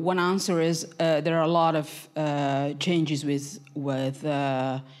 One answer is there are a lot of changes with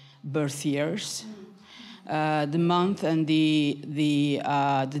birth years. The month and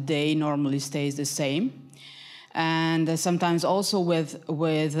the day normally stays the same, and sometimes also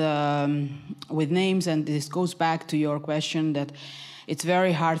with names. And this goes back to your question that it's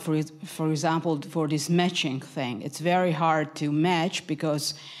very hard for example, for this matching thing. It's very hard to match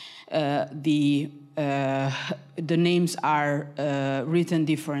because the names are written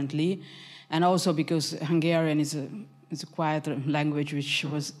differently, and also because Hungarian is a quiet language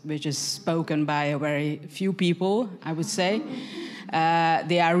which is spoken by a very few people, I would say.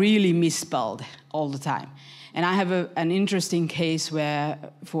 They are really misspelled all the time. And I have an interesting case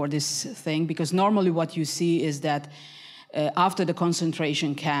for this thing, because normally what you see is that after the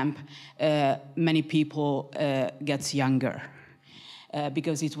concentration camp, many people gets younger.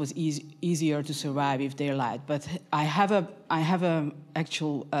 because it was easier to survive if they lied. But I have a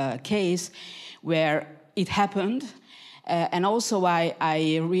actual case where it happened, and also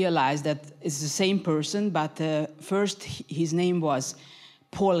I realized that it's the same person, but first his name was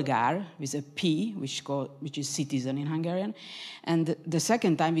Polgár with a P, which is citizen in Hungarian, and the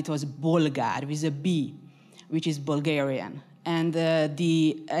second time it was Bolgár with a B, which is Bulgarian, and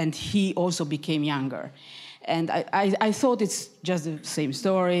he also became younger. And I thought it's just the same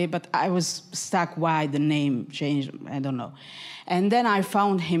story, but I was stuck why the name changed, I don't know. And then I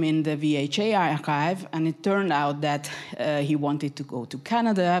found him in the VHA archive, and it turned out that he wanted to go to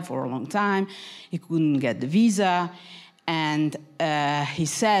Canada for a long time. He couldn't get the visa. And he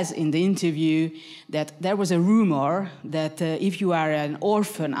says in the interview that there was a rumor that if you are an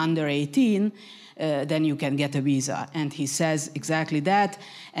orphan under 18, then you can get a visa. And he says exactly that.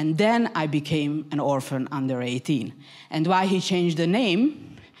 And then I became an orphan under 18. And why he changed the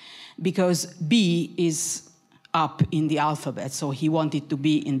name? Because B is up in the alphabet. So he wanted to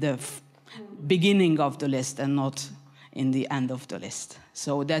be in the beginning of the list and not in the end of the list.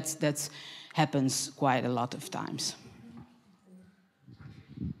 So that's happens quite a lot of times.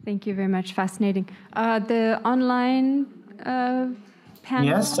 Thank you very much. Fascinating. The online panel.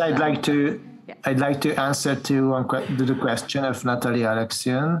 Yes, I'd like to answer to the question of Natalie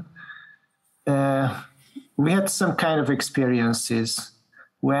Alexian. We had some kind of experiences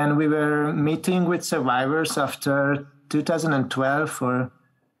when we were meeting with survivors after 2012 or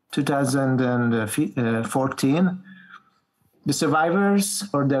 2014. The survivors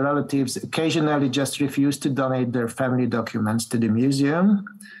or their relatives occasionally just refused to donate their family documents to the museum,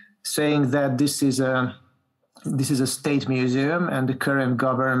 saying that this is a state museum and the current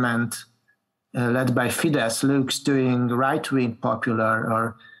government led by Fidesz looks doing right-wing popular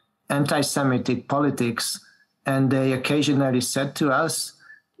or anti-Semitic politics. And they occasionally said to us,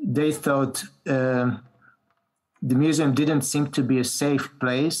 they thought the museum didn't seem to be a safe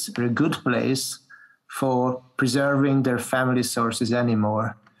place or a good place for preserving their family sources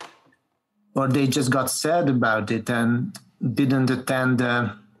anymore. Or they just got sad about it and didn't attend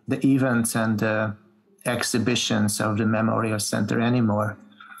the events and the exhibitions of the Memorial Center anymore.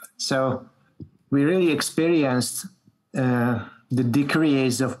 So we really experienced the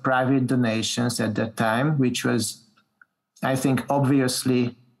decrease of private donations at that time, which was, I think,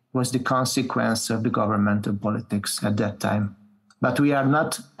 obviously was the consequence of the governmental politics at that time. But we are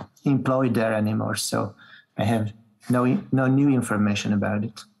not employed there anymore, so I have no new information about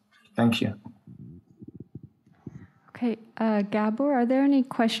it. Thank you. Okay, Gábor, are there any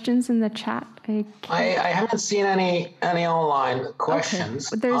questions in the chat? I haven't seen any online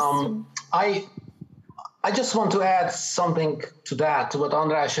questions. Okay. I just want to add something to that, to what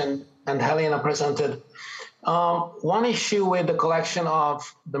András and Heléna presented. One issue with the collection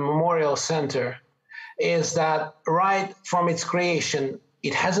of the Memorial Center is that right from its creation,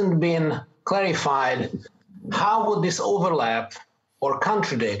 it hasn't been clarified how would this overlap or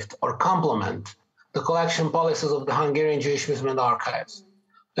contradict or complement the collection policies of the Hungarian Jewish Museum and Archives.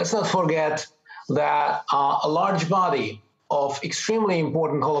 Let's not forget that a large body of extremely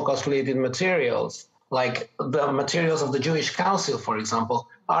important Holocaust-related materials, like the materials of the Jewish Council, for example,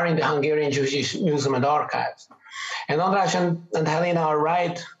 are in the Hungarian Jewish Museum and Archives. And András and Heléna are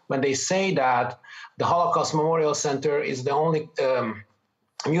right when they say that the Holocaust Memorial Center is the only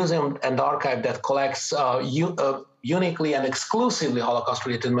museum and archive that collects uniquely and exclusively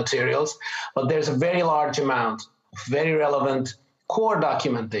Holocaust-related materials, but there's a very large amount of very relevant core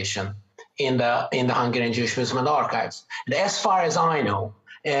documentation in the Hungarian Jewish Museum and Archives. And as far as I know,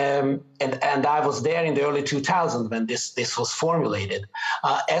 and I was there in the early 2000s when this was formulated,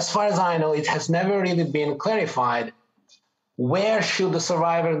 as far as I know, it has never really been clarified where should the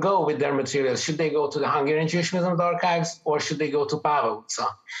survivor go with their materials? Should they go to the Hungarian Jewish Museum and Archives or should they go to Páva utca?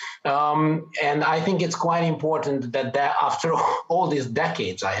 And I think it's quite important that after all these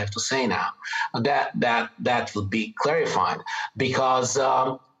decades, I have to say now, that would be clarified, because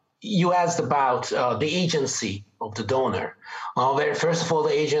you asked about the agency of the donor. First of all,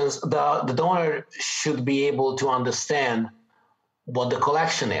 the donor should be able to understand what the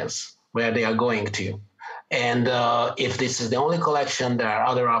collection is, where they are going to. And if this is the only collection, there are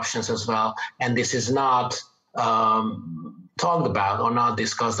other options as well. And this is not talked about or not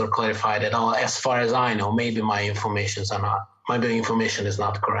discussed or clarified at all. As far as I know, maybe my information is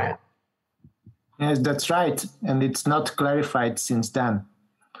not correct. Yes, that's right. And it's not clarified since then.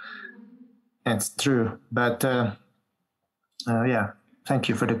 It's true. But yeah, thank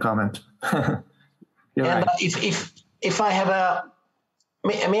you for the comment. You're and right. If I have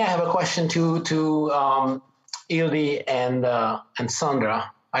may I have a question to Ildi and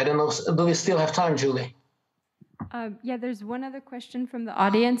Sandra. I don't know, do we still have time, Julie? Yeah, there's one other question from the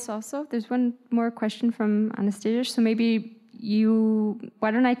audience also. There's one more question from Anastasia. So maybe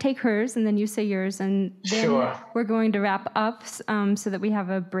why don't I take hers and then you say yours, and then we're going to wrap up so that we have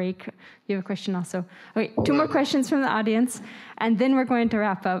a break. You have a question also. Okay, two more questions from the audience, and then we're going to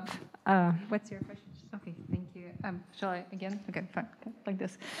wrap up. What's your question? Okay, thank you. Shall I again? Okay, fine. Okay, like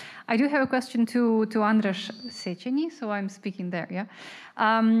this. I do have a question to András Szécsényi, so I'm speaking there, yeah.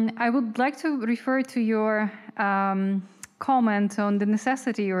 I would like to refer to your comment on the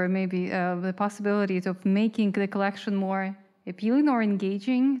necessity or maybe the possibilities of making the collection more appealing or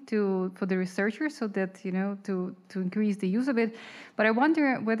engaging for the researchers, so that, to increase the use of it. But I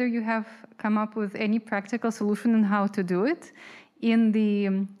wonder whether you have come up with any practical solution on how to do it in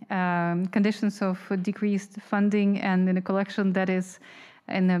the conditions of decreased funding and in a collection that is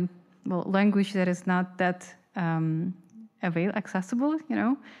in a language that is not that accessible,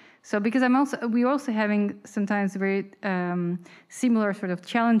 So because we're also having sometimes very similar sort of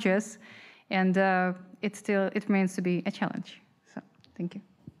challenges, and it remains to be a challenge. So thank you.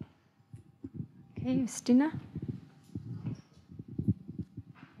 Okay, Stina.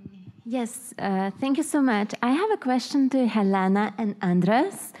 Yes, thank you so much. I have a question to Heléna and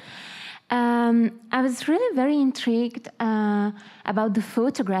András. I was really very intrigued about the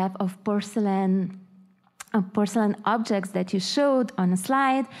photograph of porcelain objects that you showed on a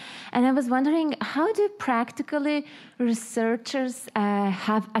slide, and I was wondering, how do practically researchers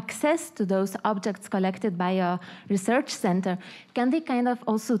have access to those objects collected by a research center? Can they kind of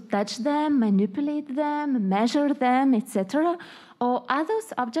also touch them, manipulate them, measure them, etc.? Or are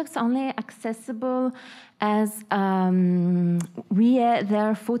those objects only accessible as via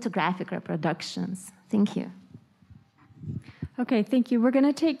their photographic reproductions? Thank you. Okay, thank you. We're going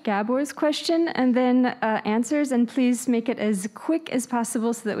to take Gábor's question and then answers, and please make it as quick as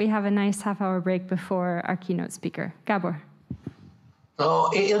possible so that we have a nice half-hour break before our keynote speaker. Gábor.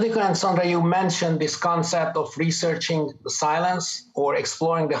 So, Ildikó and Sandra, you mentioned this concept of researching the silence or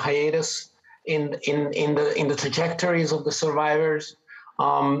exploring the hiatus in the trajectories of the survivors,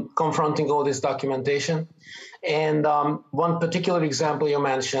 confronting all this documentation. And one particular example you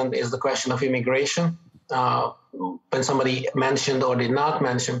mentioned is the question of immigration. When somebody mentioned or did not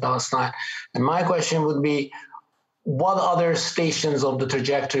mention Palestine. And my question would be, what other stations of the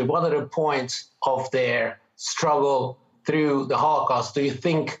trajectory, what other points of their struggle through the Holocaust do you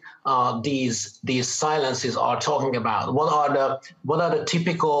think these silences are talking about? What are the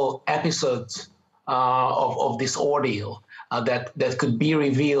typical episodes of this ordeal that could be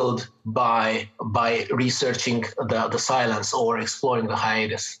revealed by researching the silence or exploring the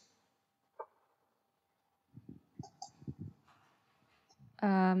hiatus?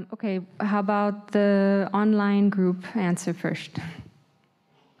 Okay, how about the online group answer first?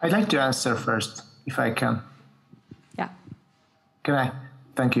 I'd like to answer first, if I can. Yeah. Can I?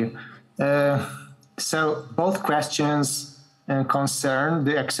 Thank you. So both questions concern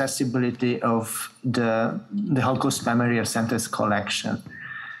the accessibility of the Holocaust Memorial Center's collection.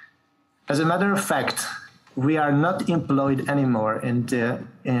 As a matter of fact, we are not employed anymore in the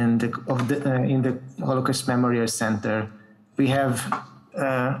Holocaust Memorial Center. We have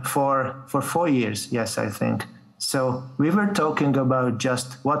for 4 years, yes, I think. So we were talking about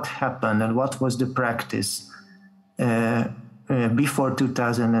just what happened and what was the practice before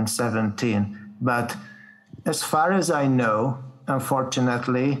 2017. But as far as I know,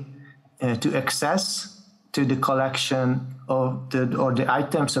 unfortunately, to access to the collection of the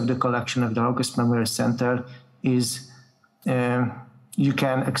items of the collection of the Holocaust Memorial Center is you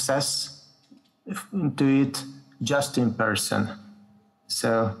can access to it just in person.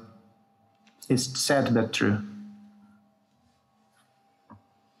 So it's sad but true.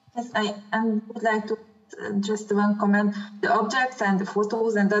 Yes, I would like to just one comment. The objects and the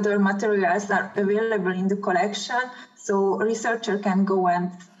photos and other materials are available in the collection, so researcher can go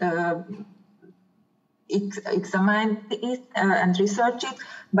and examine it and research it.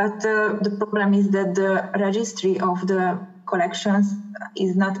 But the problem is that the registry of the collections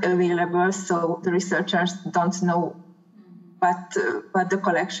is not available, so the researchers don't know what the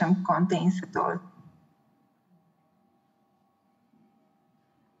collection contains at all.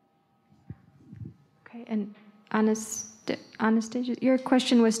 Okay, and Anastasia, your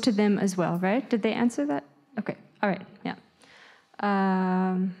question was to them as well, right? Did they answer that? Okay, all right, yeah.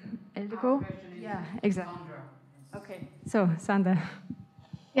 Ildikó? Yeah, exactly. Okay, so Sandra.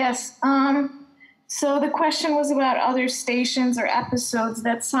 Yes, so the question was about other stations or episodes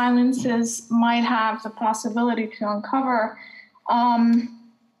that silences might have the possibility to uncover.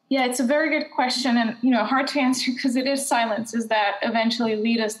 Yeah, it's a very good question, and hard to answer because it is silences that eventually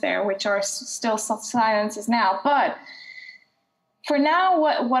lead us there, which are still silences now. But for now,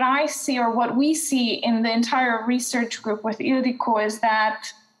 what I see, or what we see in the entire research group with Ildikó, is that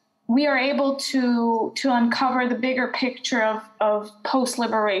we are able to uncover the bigger picture of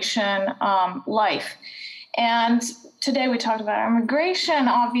post-liberation life. And today we talked about immigration,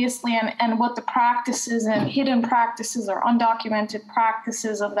 obviously, and what the practices and hidden practices or undocumented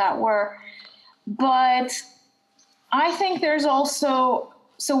practices of that were. But I think there's also,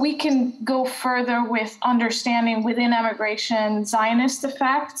 so we can go further with understanding within immigration Zionist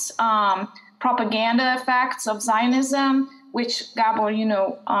effects, propaganda effects of Zionism, which, Gábor,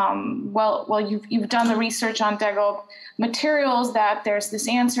 you've done the research on DEGOB materials, that there's this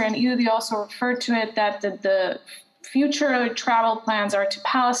answer, and Ildikó also referred to it, that the future travel plans are to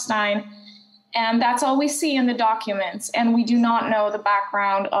Palestine, and that's all we see in the documents, and we do not know the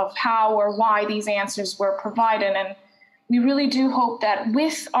background of how or why these answers were provided. And we really do hope that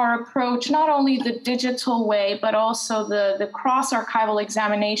with our approach, not only the digital way, but also the cross-archival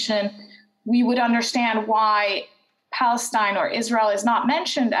examination, we would understand why Palestine or Israel is not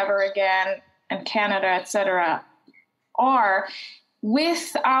mentioned ever again, and Canada, etc., are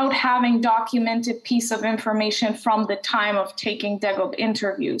without having documented piece of information from the time of taking DEGOB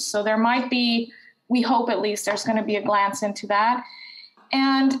interviews. So there might be, we hope at least, there's going to be a glance into that.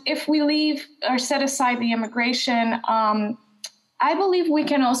 And if we leave or set aside the immigration, I believe we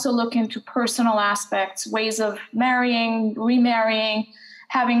can also look into personal aspects, ways of marrying, remarrying,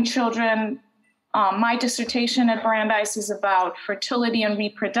 having children. My dissertation at Brandeis is about fertility and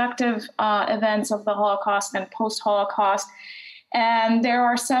reproductive events of the Holocaust and post-Holocaust. And there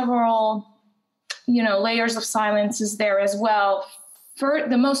are several, layers of silences there as well. For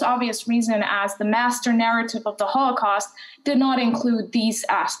the most obvious reason, as the master narrative of the Holocaust did not include these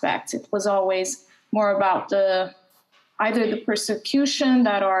aspects. It was always more about either the persecution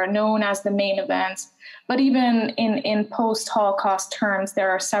that are known as the main events, but even in post-Holocaust terms, there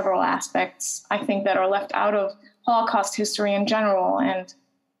are several aspects, I think, that are left out of Holocaust history in general, and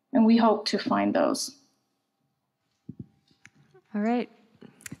we hope to find those. All right.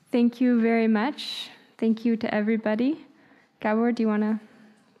 Thank you very much. Thank you to everybody. Gábor, do you want to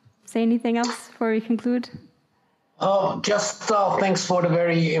say anything else before we conclude? Just thanks for the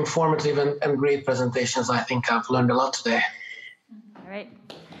very informative and great presentations. I think I've learned a lot today. All right.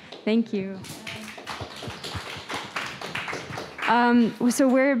 Thank you. So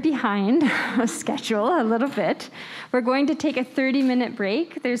we're behind schedule a little bit. We're going to take a 30-minute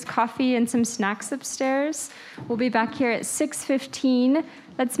break. There's coffee and some snacks upstairs. We'll be back here at 6:15.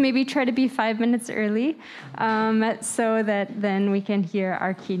 Let's maybe try to be 5 minutes early so that then we can hear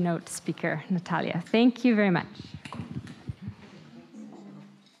our keynote speaker, Natalia. Thank you very much.